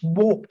was just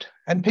warped.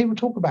 And people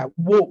talk about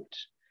warped.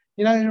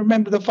 You know,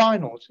 remember the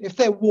finals. If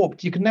they're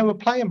warped, you can never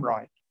play them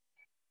right.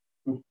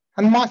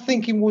 And my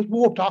thinking was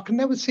warped. I could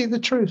never see the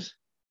truth.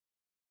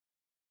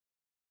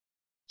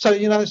 So,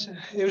 you know,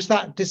 it was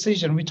that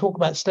decision. We talk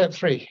about step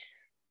 3,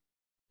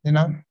 you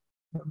know,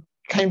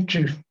 came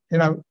to, you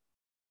know,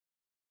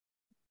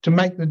 to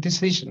make the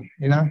decision,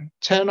 you know,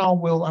 turn our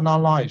will and our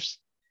lives.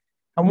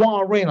 And what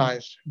I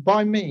realized,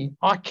 by me,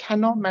 I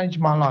cannot manage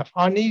my life.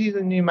 I needed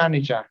a new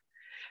manager.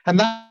 And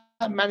that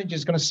manager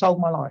is going to solve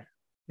my life.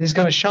 He's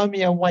going to show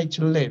me a way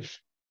to live.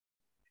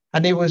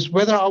 And it was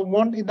whether I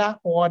wanted that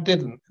or I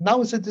didn't. And that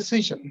was a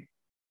decision.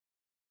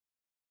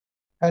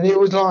 And it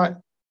was like,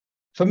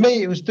 for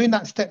me, it was doing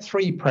that step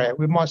 3 prayer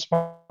with my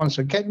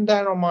sponsor, getting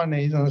down on my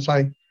knees and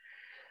say,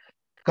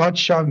 God,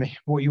 show me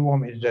what you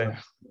want me to do.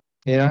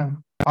 You know,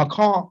 I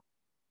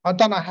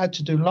don't know how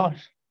to do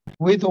life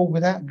with or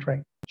without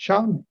drink.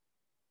 Show me.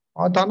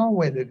 I don't know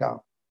where to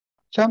go.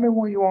 Show me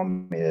what you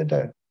want me to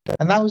do.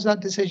 And that was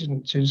that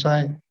decision to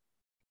say,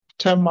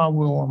 turn my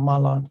will and my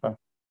life over.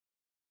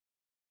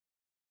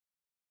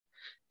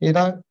 You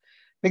know,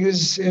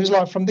 because it was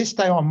like from this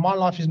day on, my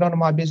life is none of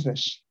my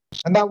business.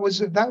 And that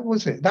was it. That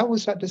was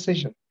that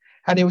decision.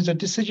 And it was a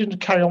decision to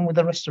carry on with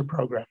the rest of the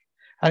program.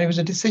 And it was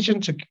a decision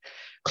to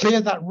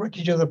clear that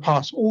wreckage of the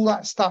past, all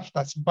that stuff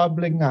that's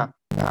bubbling up.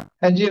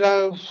 And, you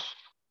know,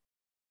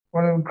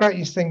 one of the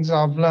greatest things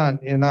I've learned,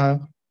 you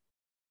know,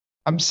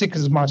 I'm sick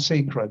as my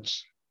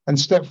secrets. And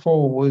step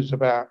 4 was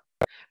about,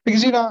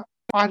 because, you know,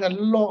 I had a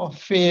lot of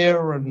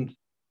fear and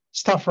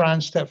stuff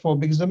around step 4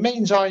 because the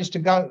meetings I used to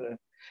go to,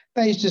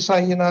 they used to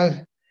say, you know,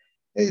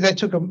 they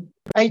took them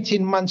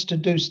 18 months to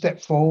do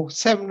step 4,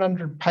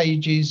 700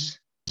 pages.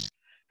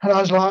 And I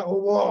was like,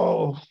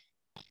 whoa,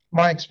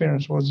 my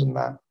experience wasn't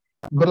that.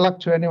 Good luck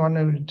to anyone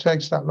who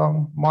takes that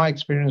long. My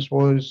experience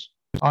was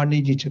I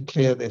needed to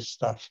clear this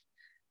stuff.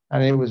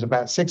 And it was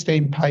about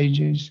 16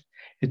 pages.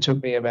 It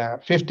took me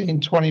about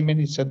 15, 20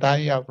 minutes a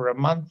day over a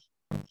month.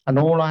 And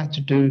all I had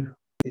to do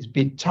is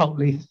be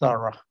totally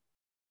thorough.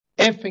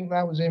 Everything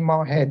that was in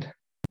my head,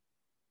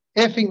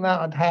 everything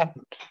that had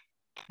happened,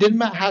 didn't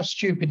matter how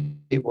stupid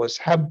it was,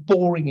 how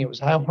boring it was,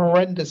 how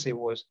horrendous it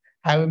was,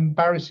 how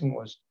embarrassing it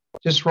was,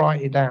 just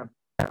write it down.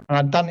 And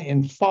I'd done it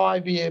in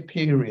 5-year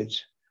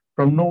periods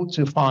from 0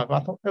 to 5. I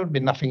thought there would be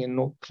nothing in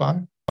 0 to 5.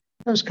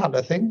 There was a couple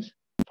of things,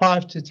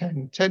 5 to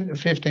 10, 10 to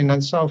 15,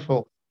 and so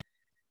forth.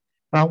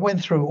 And I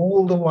went through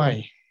all the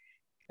way.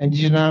 And,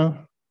 you know,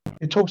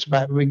 it talks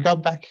about we go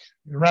back,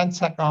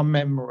 ransack our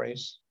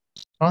memories.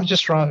 I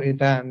just wrote it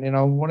down, you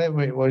know,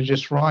 whatever it was,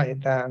 just write it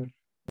down.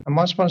 And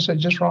my sponsor said,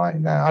 just write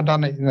it down. I'd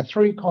done it in a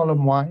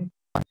 3-column way.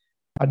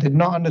 I did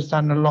not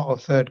understand a lot of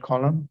 3rd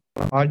column.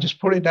 I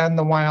just put it down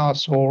the way I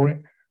saw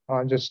it.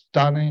 I just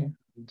done it.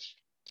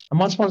 And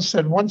my sponsor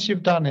said, once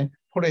you've done it,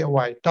 put it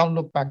away. Don't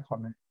look back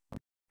on it.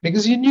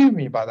 Because he knew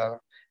me by that.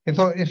 He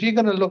thought, if you're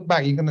going to look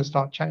back, you're going to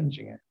start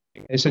changing it.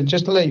 He said,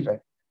 just leave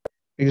it.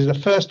 Because the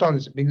first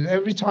honest, because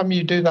every time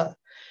you do that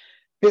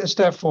bit of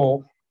step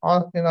 4,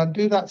 I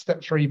do that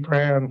step 3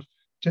 prayer and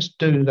just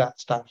do that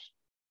stuff.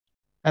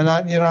 And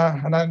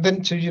I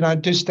then to,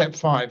 do step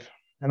 5.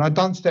 And I'd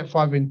done step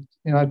 5 in,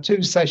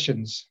 2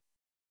 sessions.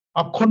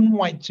 I couldn't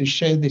wait to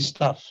share this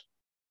stuff.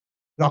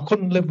 I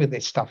couldn't live with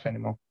this stuff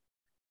anymore.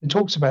 It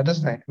talks about,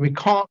 doesn't it? We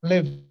can't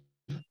live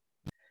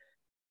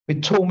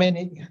with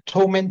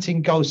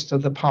tormenting ghosts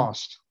of the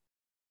past.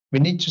 We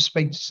need to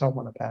speak to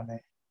someone about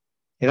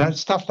it.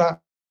 Stuff that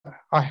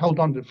I held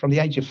on to from the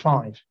age of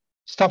 5.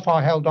 Stuff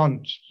I held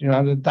on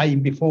to, the day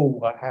before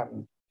what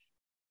happened.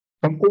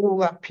 From all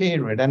that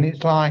period. And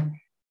it's like,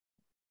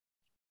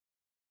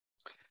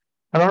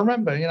 and I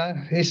remember,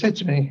 he said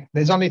to me,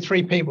 there's only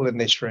 3 people in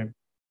this room.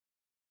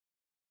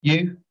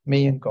 You,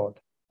 me, and God.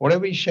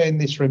 Whatever you share in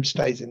this room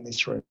stays in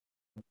this room.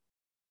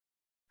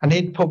 And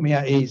he'd put me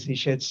at ease. He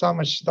shared so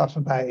much stuff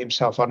about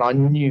himself, and I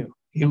knew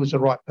he was the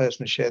right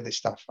person to share this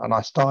stuff. And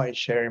I started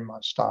sharing my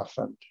stuff.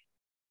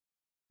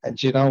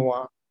 And you know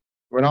what?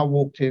 When I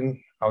walked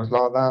in, I was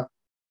like that.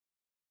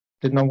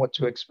 Didn't know what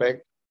to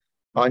expect.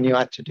 I knew I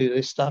had to do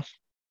this stuff.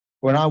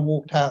 When I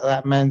walked out of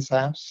that man's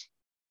house,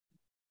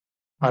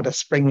 I had a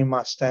spring in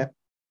my step.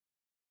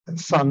 The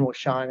sun was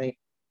shining,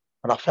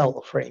 and I felt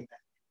the freedom.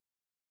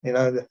 You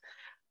know, that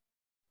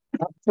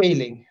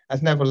feeling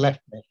has never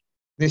left me.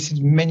 This is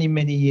many,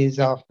 many years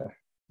after.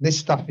 This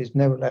stuff has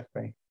never left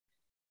me.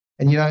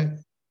 And, you know,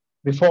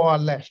 before I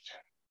left,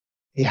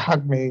 he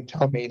hugged me and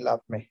told me he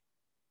loved me.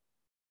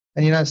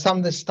 And, you know, some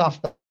of the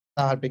stuff that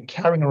I'd been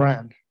carrying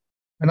around,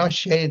 when I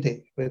shared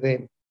it with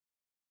him, it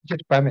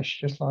just vanished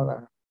just like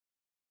that.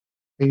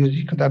 Because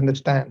he could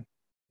understand.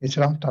 He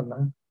said, I've done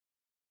that.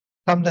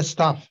 Some of the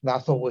stuff that I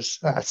thought was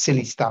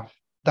silly stuff,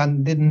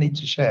 didn't need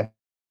to share,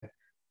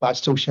 but I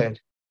still shared.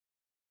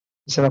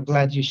 He said, I'm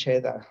glad you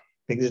shared that,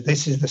 because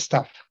this is the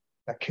stuff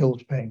that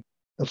kills me.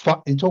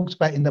 He talks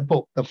about in the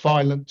book the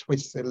violent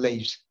twists it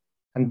leaves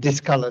and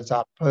discolors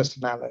our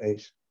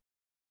personalities.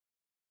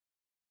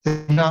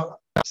 You know,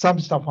 some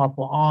stuff I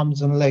put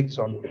arms and legs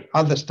on,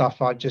 other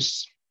stuff I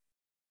just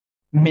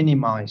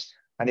minimized,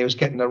 and it was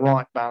getting the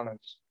right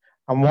balance.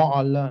 And what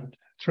I learned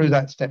through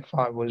that step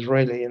 5 was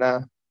really, you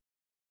know,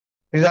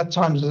 because at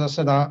times, as I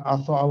said, I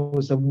thought I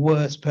was the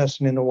worst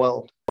person in the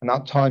world, and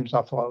at times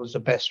I thought I was the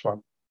best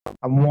one.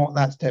 And what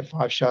that step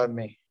 5 showed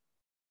me,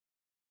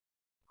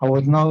 I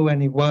was no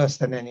any worse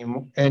than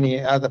any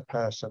other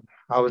person.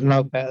 I was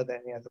no better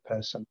than any other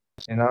person.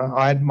 You know,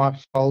 I had my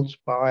faults,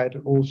 but I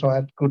had also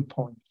had good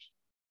points.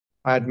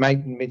 I had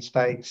made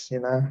mistakes,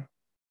 you know.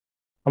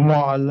 And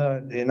what I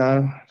learned, you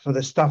know, for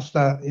the stuff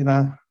that, you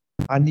know,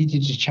 I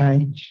needed to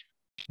change,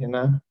 you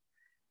know.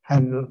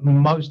 And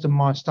most of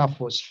my stuff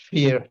was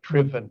fear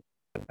driven.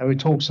 And it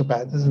talks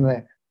about, doesn't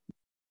it?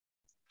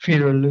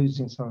 Fear of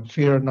losing something,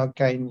 fear of not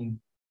gaining.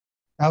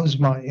 That was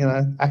my, you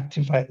know,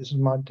 activators of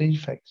my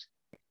defects.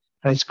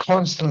 And it's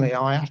constantly,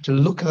 I have to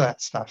look at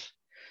that stuff.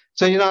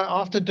 So, you know,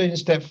 after doing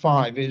step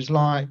 5, it was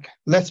like,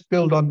 let's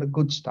build on the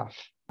good stuff.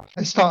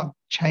 Let's start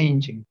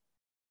changing,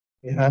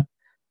 you know.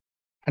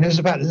 And it was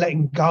about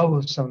letting go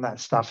of some of that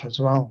stuff as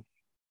well.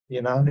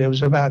 You know, it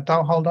was about,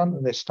 don't hold on to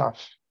this stuff.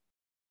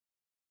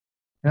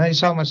 You know,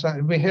 it's almost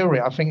like, we hear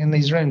it, I think in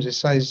these rooms, it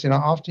says, you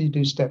know, after you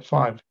do step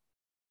 5,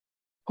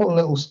 put a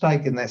little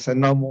stake in there, so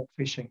no more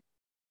fishing.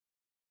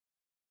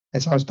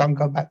 And so don't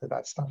go back to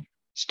that stuff.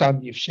 It's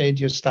done, you've shared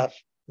your stuff,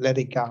 let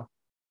it go.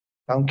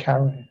 Don't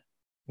carry it.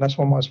 That's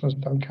what my sponsor,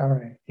 don't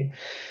carry it.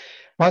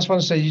 My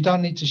sponsor says you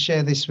don't need to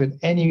share this with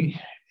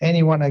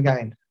anyone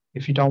again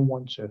if you don't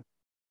want to.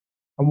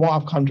 And what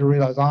I've come to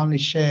realize, I only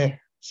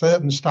share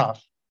certain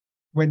stuff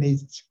when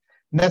it's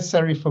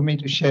necessary for me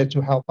to share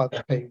to help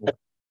other people.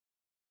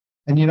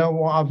 And you know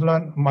what I've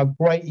learned? My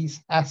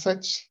greatest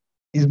assets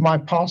is my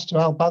past to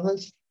help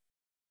others,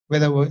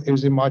 whether it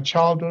was in my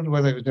childhood,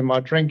 whether it was in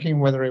my drinking,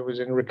 whether it was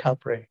in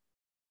recovery.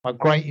 My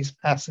greatest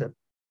asset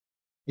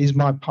is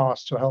my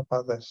past to help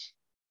others.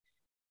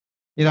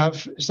 You know,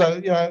 so,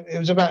 you know, it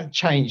was about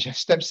change.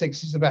 Step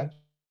 6 is about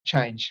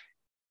change.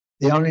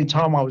 The only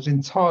time I was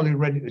entirely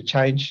ready to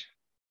change,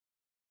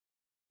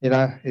 you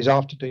know, is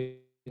after doing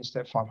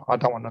step 5. I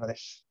don't want none of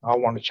this. I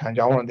want to change.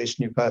 I want this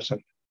new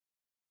person.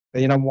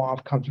 But you know what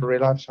I've come to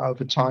realize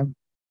over time?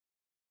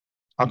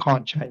 I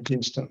can't change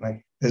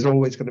instantly. There's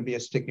always going to be a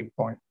sticking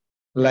point,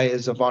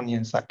 layers of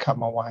onions that come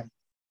my way.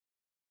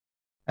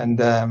 And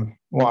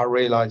what I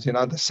realized, you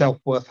know, the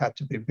self-worth had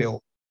to be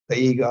built. The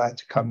ego had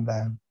to come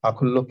down. I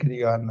could look at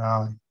you and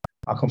I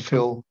can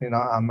feel, you know,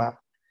 I'm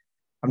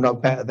no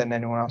better than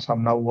anyone else.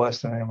 I'm no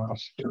worse than anyone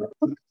else.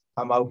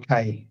 I'm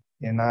okay,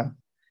 you know.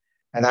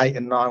 And 8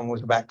 and 9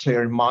 was about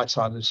clearing my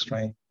side of the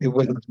street. It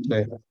wasn't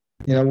clear.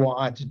 You know what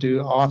I had to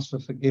do? Ask for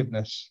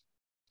forgiveness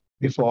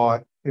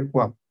before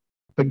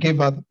forgive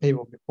other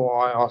people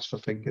before I ask for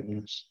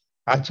forgiveness.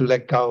 I had to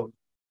let go of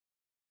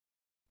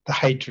the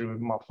hatred with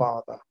my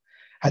father.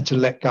 I had to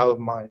let go of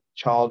my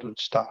childhood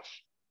stuff.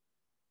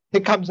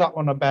 It comes up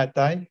on a bad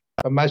day,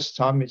 but most of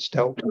the time it's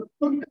dealt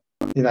with.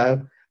 You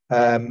know,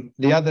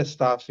 the other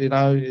stuff, you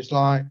know, is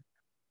like,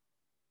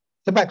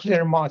 it's about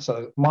clearing my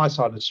side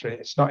of the street.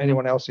 It's not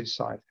anyone else's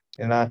side,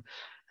 you know.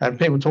 And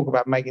people talk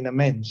about making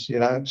amends, you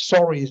know.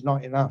 Sorry is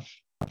not enough.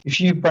 If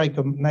you break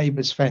a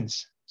neighbour's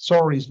fence,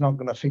 sorry is not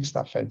going to fix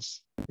that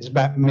fence. It's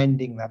about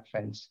mending that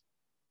fence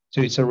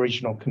to its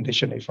original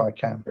condition if I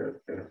can.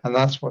 And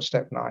that's what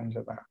step 9 is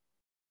about.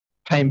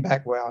 Paying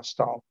back where I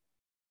stole.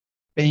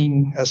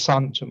 Being a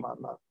son to my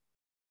mother.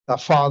 The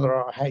father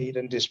I hated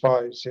and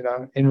despised, you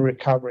know. In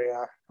recovery,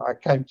 I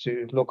came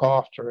to look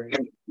after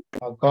him.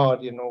 I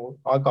got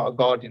a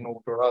guardian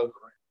order over him.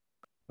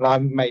 And I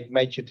made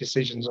major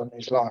decisions on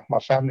his life. My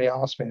family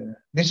asked me,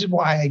 this is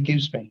what AA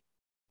gives me.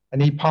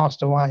 And he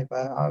passed away,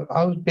 but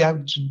I would be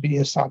able to be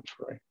a son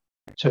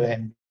to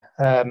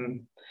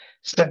him.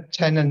 Step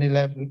 10 and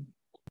 11,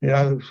 you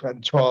know,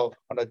 and 12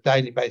 on a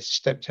daily basis.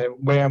 Step 10,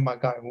 where am I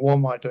going? What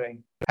am I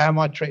doing? How am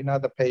I treating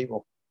other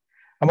people?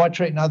 Am I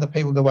treating other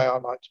people the way I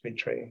like to be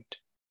treated?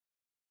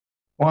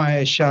 What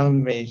has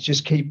shown me is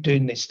just keep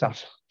doing this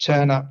stuff.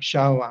 Turn up,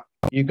 show up.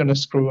 You're going to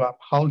screw up.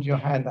 Hold your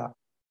hand up.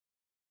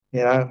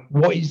 You know,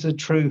 what is the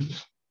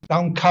truth?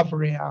 Don't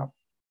cover it up.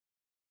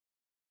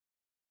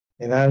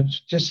 You know,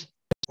 just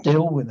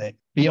Deal with it.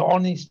 Be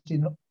honest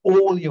in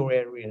all your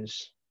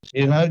areas.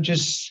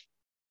 Just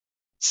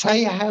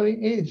say how it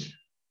is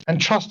and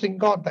trust in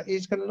God that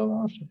He's going to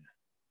look after you.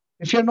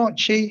 If you're not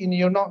cheating,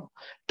 you're not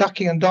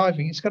ducking and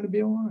diving, it's going to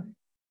be all right.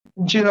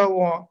 And do you know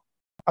what?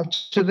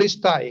 To this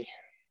day,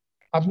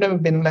 I've never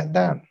been let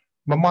down.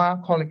 But my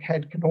alcoholic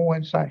head can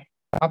always say,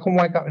 I can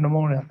wake up in the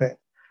morning and think,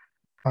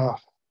 oh,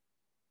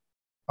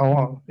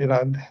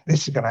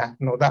 this is going to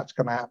happen, or that's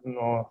going to happen,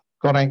 or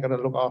God ain't going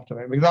to look after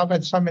me. Because I've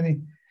had so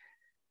many,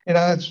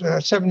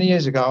 70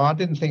 years ago, I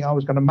didn't think I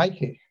was going to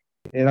make it.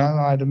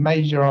 I had a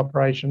major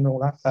operation and all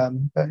that.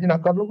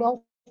 But, God looked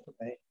after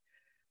me.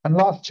 And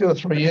last 2 or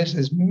 3 years,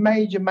 there's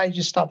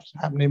major stuff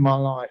happening in my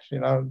life.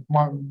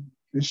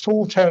 It's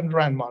all turned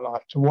around my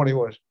life to what it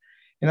was.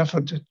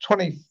 For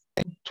 20,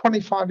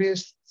 25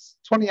 years,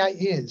 28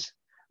 years,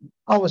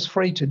 I was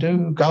free to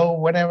go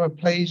whenever I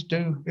please,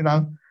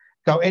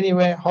 go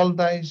anywhere,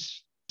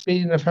 holidays, be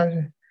in the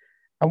family.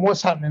 And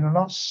what's happening in the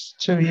last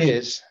 2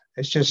 years,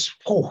 it's just,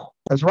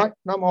 that's right,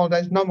 no more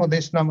holidays, no more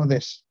this, no more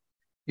this.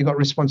 You've got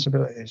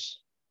responsibilities.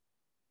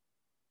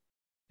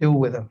 Deal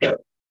with them.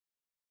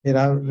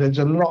 There's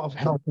a lot of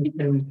health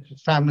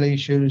issues, family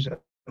issues.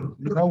 You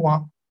know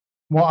what?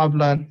 What I've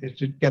learned is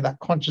to get that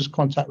conscious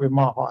contact with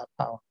my higher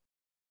power.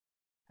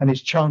 And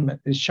it's shown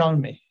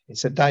me.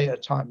 It's a day at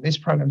a time. This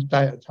program's a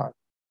day at a time.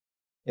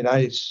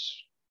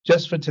 It's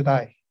just for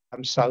today.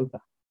 I'm sober.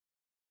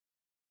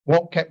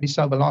 What kept me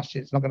sober last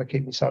year is not going to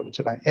keep me sober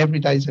today. Every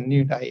day is a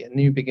new day, a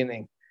new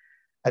beginning,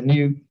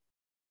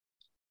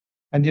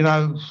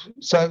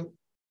 so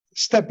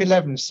step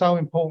 11 is so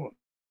important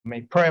for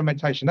me, prayer and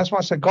meditation. That's why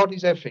I said God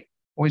is everything,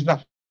 or is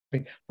nothing.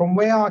 From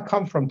where I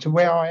come from to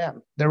where I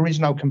am, there is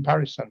no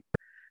comparison,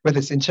 whether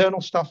it's internal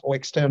stuff or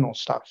external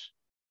stuff.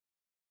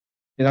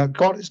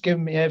 God has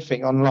given me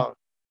everything on loan.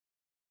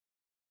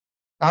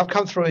 I've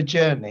come through a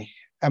journey,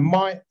 and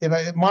my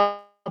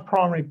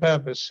primary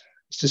purpose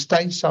is to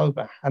stay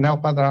sober and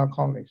help other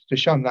alcoholics, to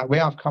show them that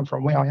where I've come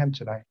from, where I am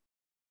today.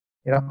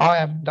 I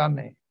haven't done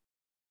it.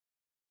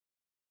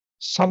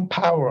 Some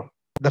power,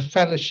 the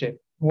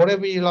fellowship,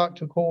 whatever you like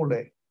to call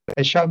it,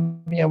 has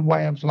shown me a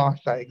way of life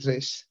that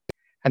exists.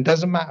 And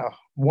doesn't matter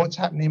what's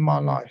happening in my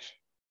life,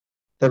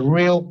 the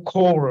real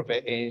core of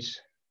it is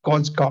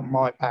God's got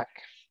my back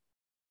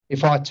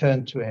if I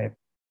turn to Him.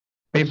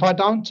 But if I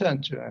don't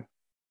turn to Him,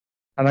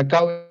 and I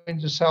go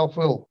into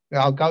self-will,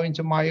 I'll go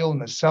into my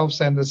illness,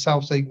 self-centered,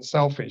 self-seeking,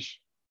 selfish,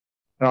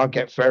 and I'll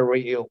get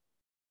very ill.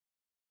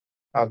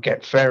 I'll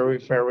get very,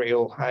 very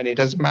ill. And it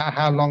doesn't matter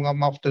how long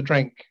I'm off the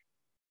drink.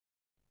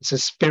 It's a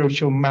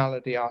spiritual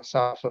malady I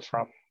suffer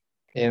from.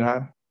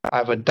 I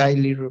have a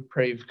daily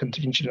reprieve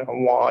contingent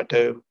on what I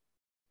do.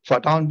 If I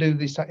don't do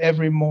this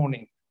every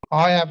morning,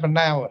 I have an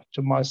hour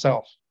to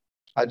myself.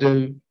 I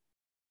do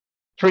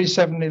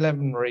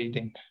 3-7-11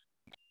 reading.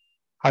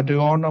 I do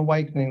On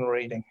Awakening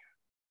reading.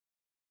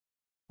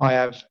 I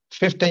have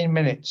 15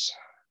 minutes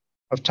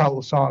of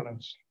total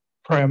silence,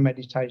 prayer and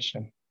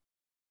meditation.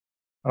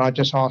 And I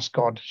just ask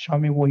God, show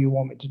me what you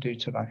want me to do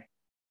today.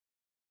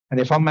 And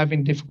if I'm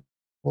having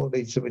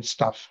difficulties with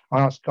stuff,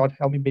 I ask God,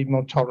 help me be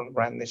more tolerant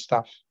around this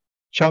stuff.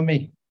 Show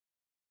me.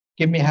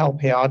 Give me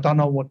help here. I don't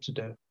know what to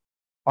do.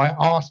 I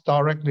ask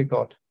directly,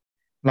 God,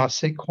 and I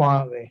sit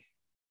quietly.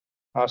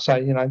 I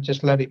say,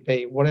 just let it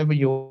be. Whatever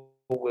your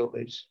will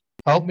is.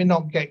 Help me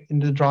not get in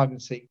the driving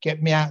seat.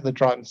 Get me out of the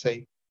driving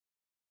seat.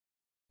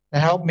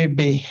 And help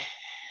me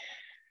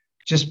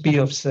just be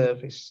of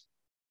service.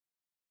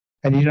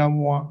 And you know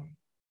what?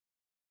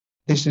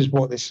 This is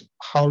what this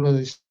whole of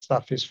this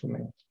stuff is for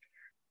me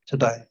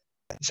today.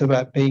 It's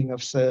about being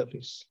of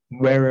service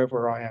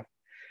wherever I am,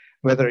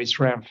 whether it's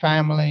around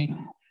family,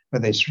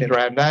 whether it's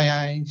around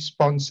AA,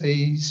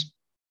 sponsors,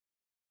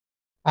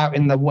 out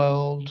in the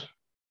world.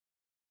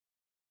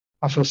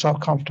 I feel so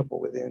comfortable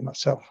within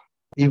myself,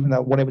 even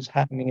though whatever's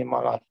happening in my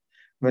life.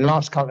 The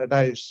last couple of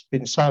days has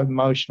been so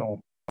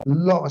emotional, a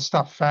lot of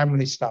stuff,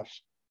 family stuff.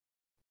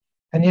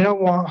 And you know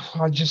what?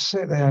 I just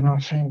sit there and I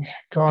think,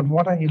 God,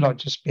 why don't you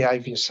just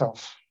behave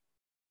yourself?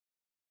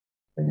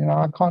 And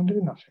I can't do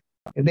nothing.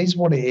 It is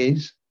what it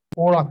is.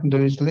 All I can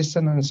do is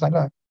listen and say,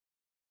 look,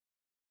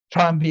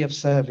 try and be of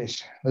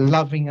service,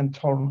 loving and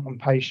tolerant and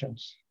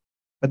patient.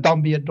 But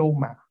don't be a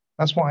doormat.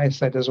 That's what I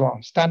said as well.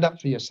 Stand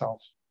up for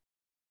yourself.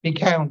 Be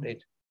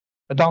counted.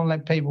 But don't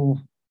let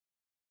people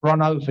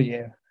run over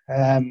you.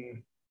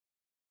 And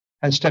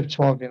step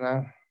 12,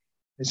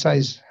 it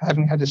says,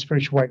 having had a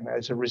spiritual awakening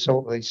as a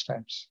result of these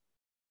steps.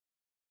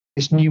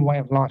 This new way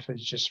of life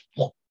is just,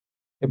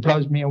 it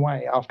blows me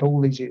away. After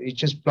all these years, it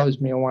just blows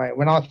me away.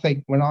 When I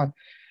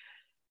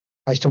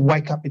used to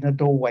wake up in a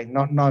doorway,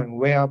 not knowing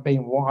where I've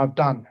been, what I've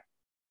done,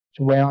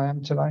 to where I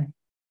am today,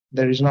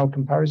 there is no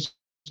comparison.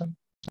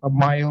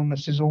 My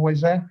illness is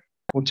always there.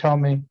 Will tell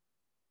me,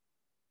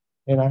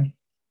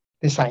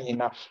 this ain't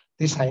enough.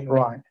 This ain't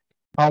right.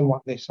 I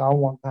want this. I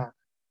want that.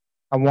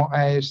 And what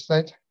I have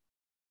said,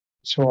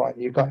 it's all right.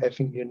 You've got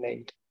everything you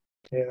need.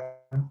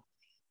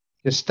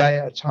 Just stay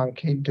at a time.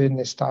 Keep doing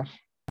this stuff,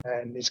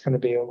 and it's going to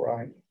be all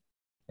right.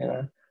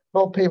 A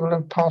lot of people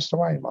have passed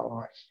away in my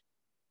life.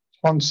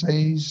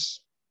 sponsees,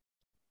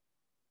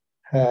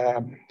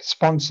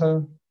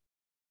 sponsor,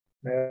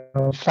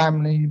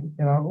 family,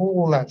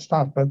 all that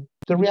stuff. But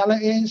the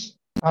reality is,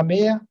 I'm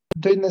here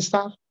doing this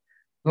stuff,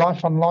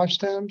 life on life's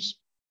terms.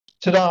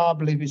 Today, I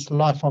believe it's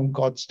life on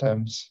God's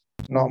terms,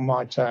 not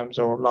my terms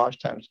or life's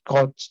terms,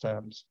 God's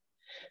terms.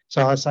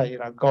 So I say,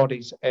 God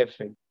is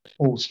everything,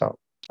 full stop.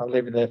 I'll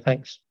leave it there.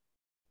 Thanks.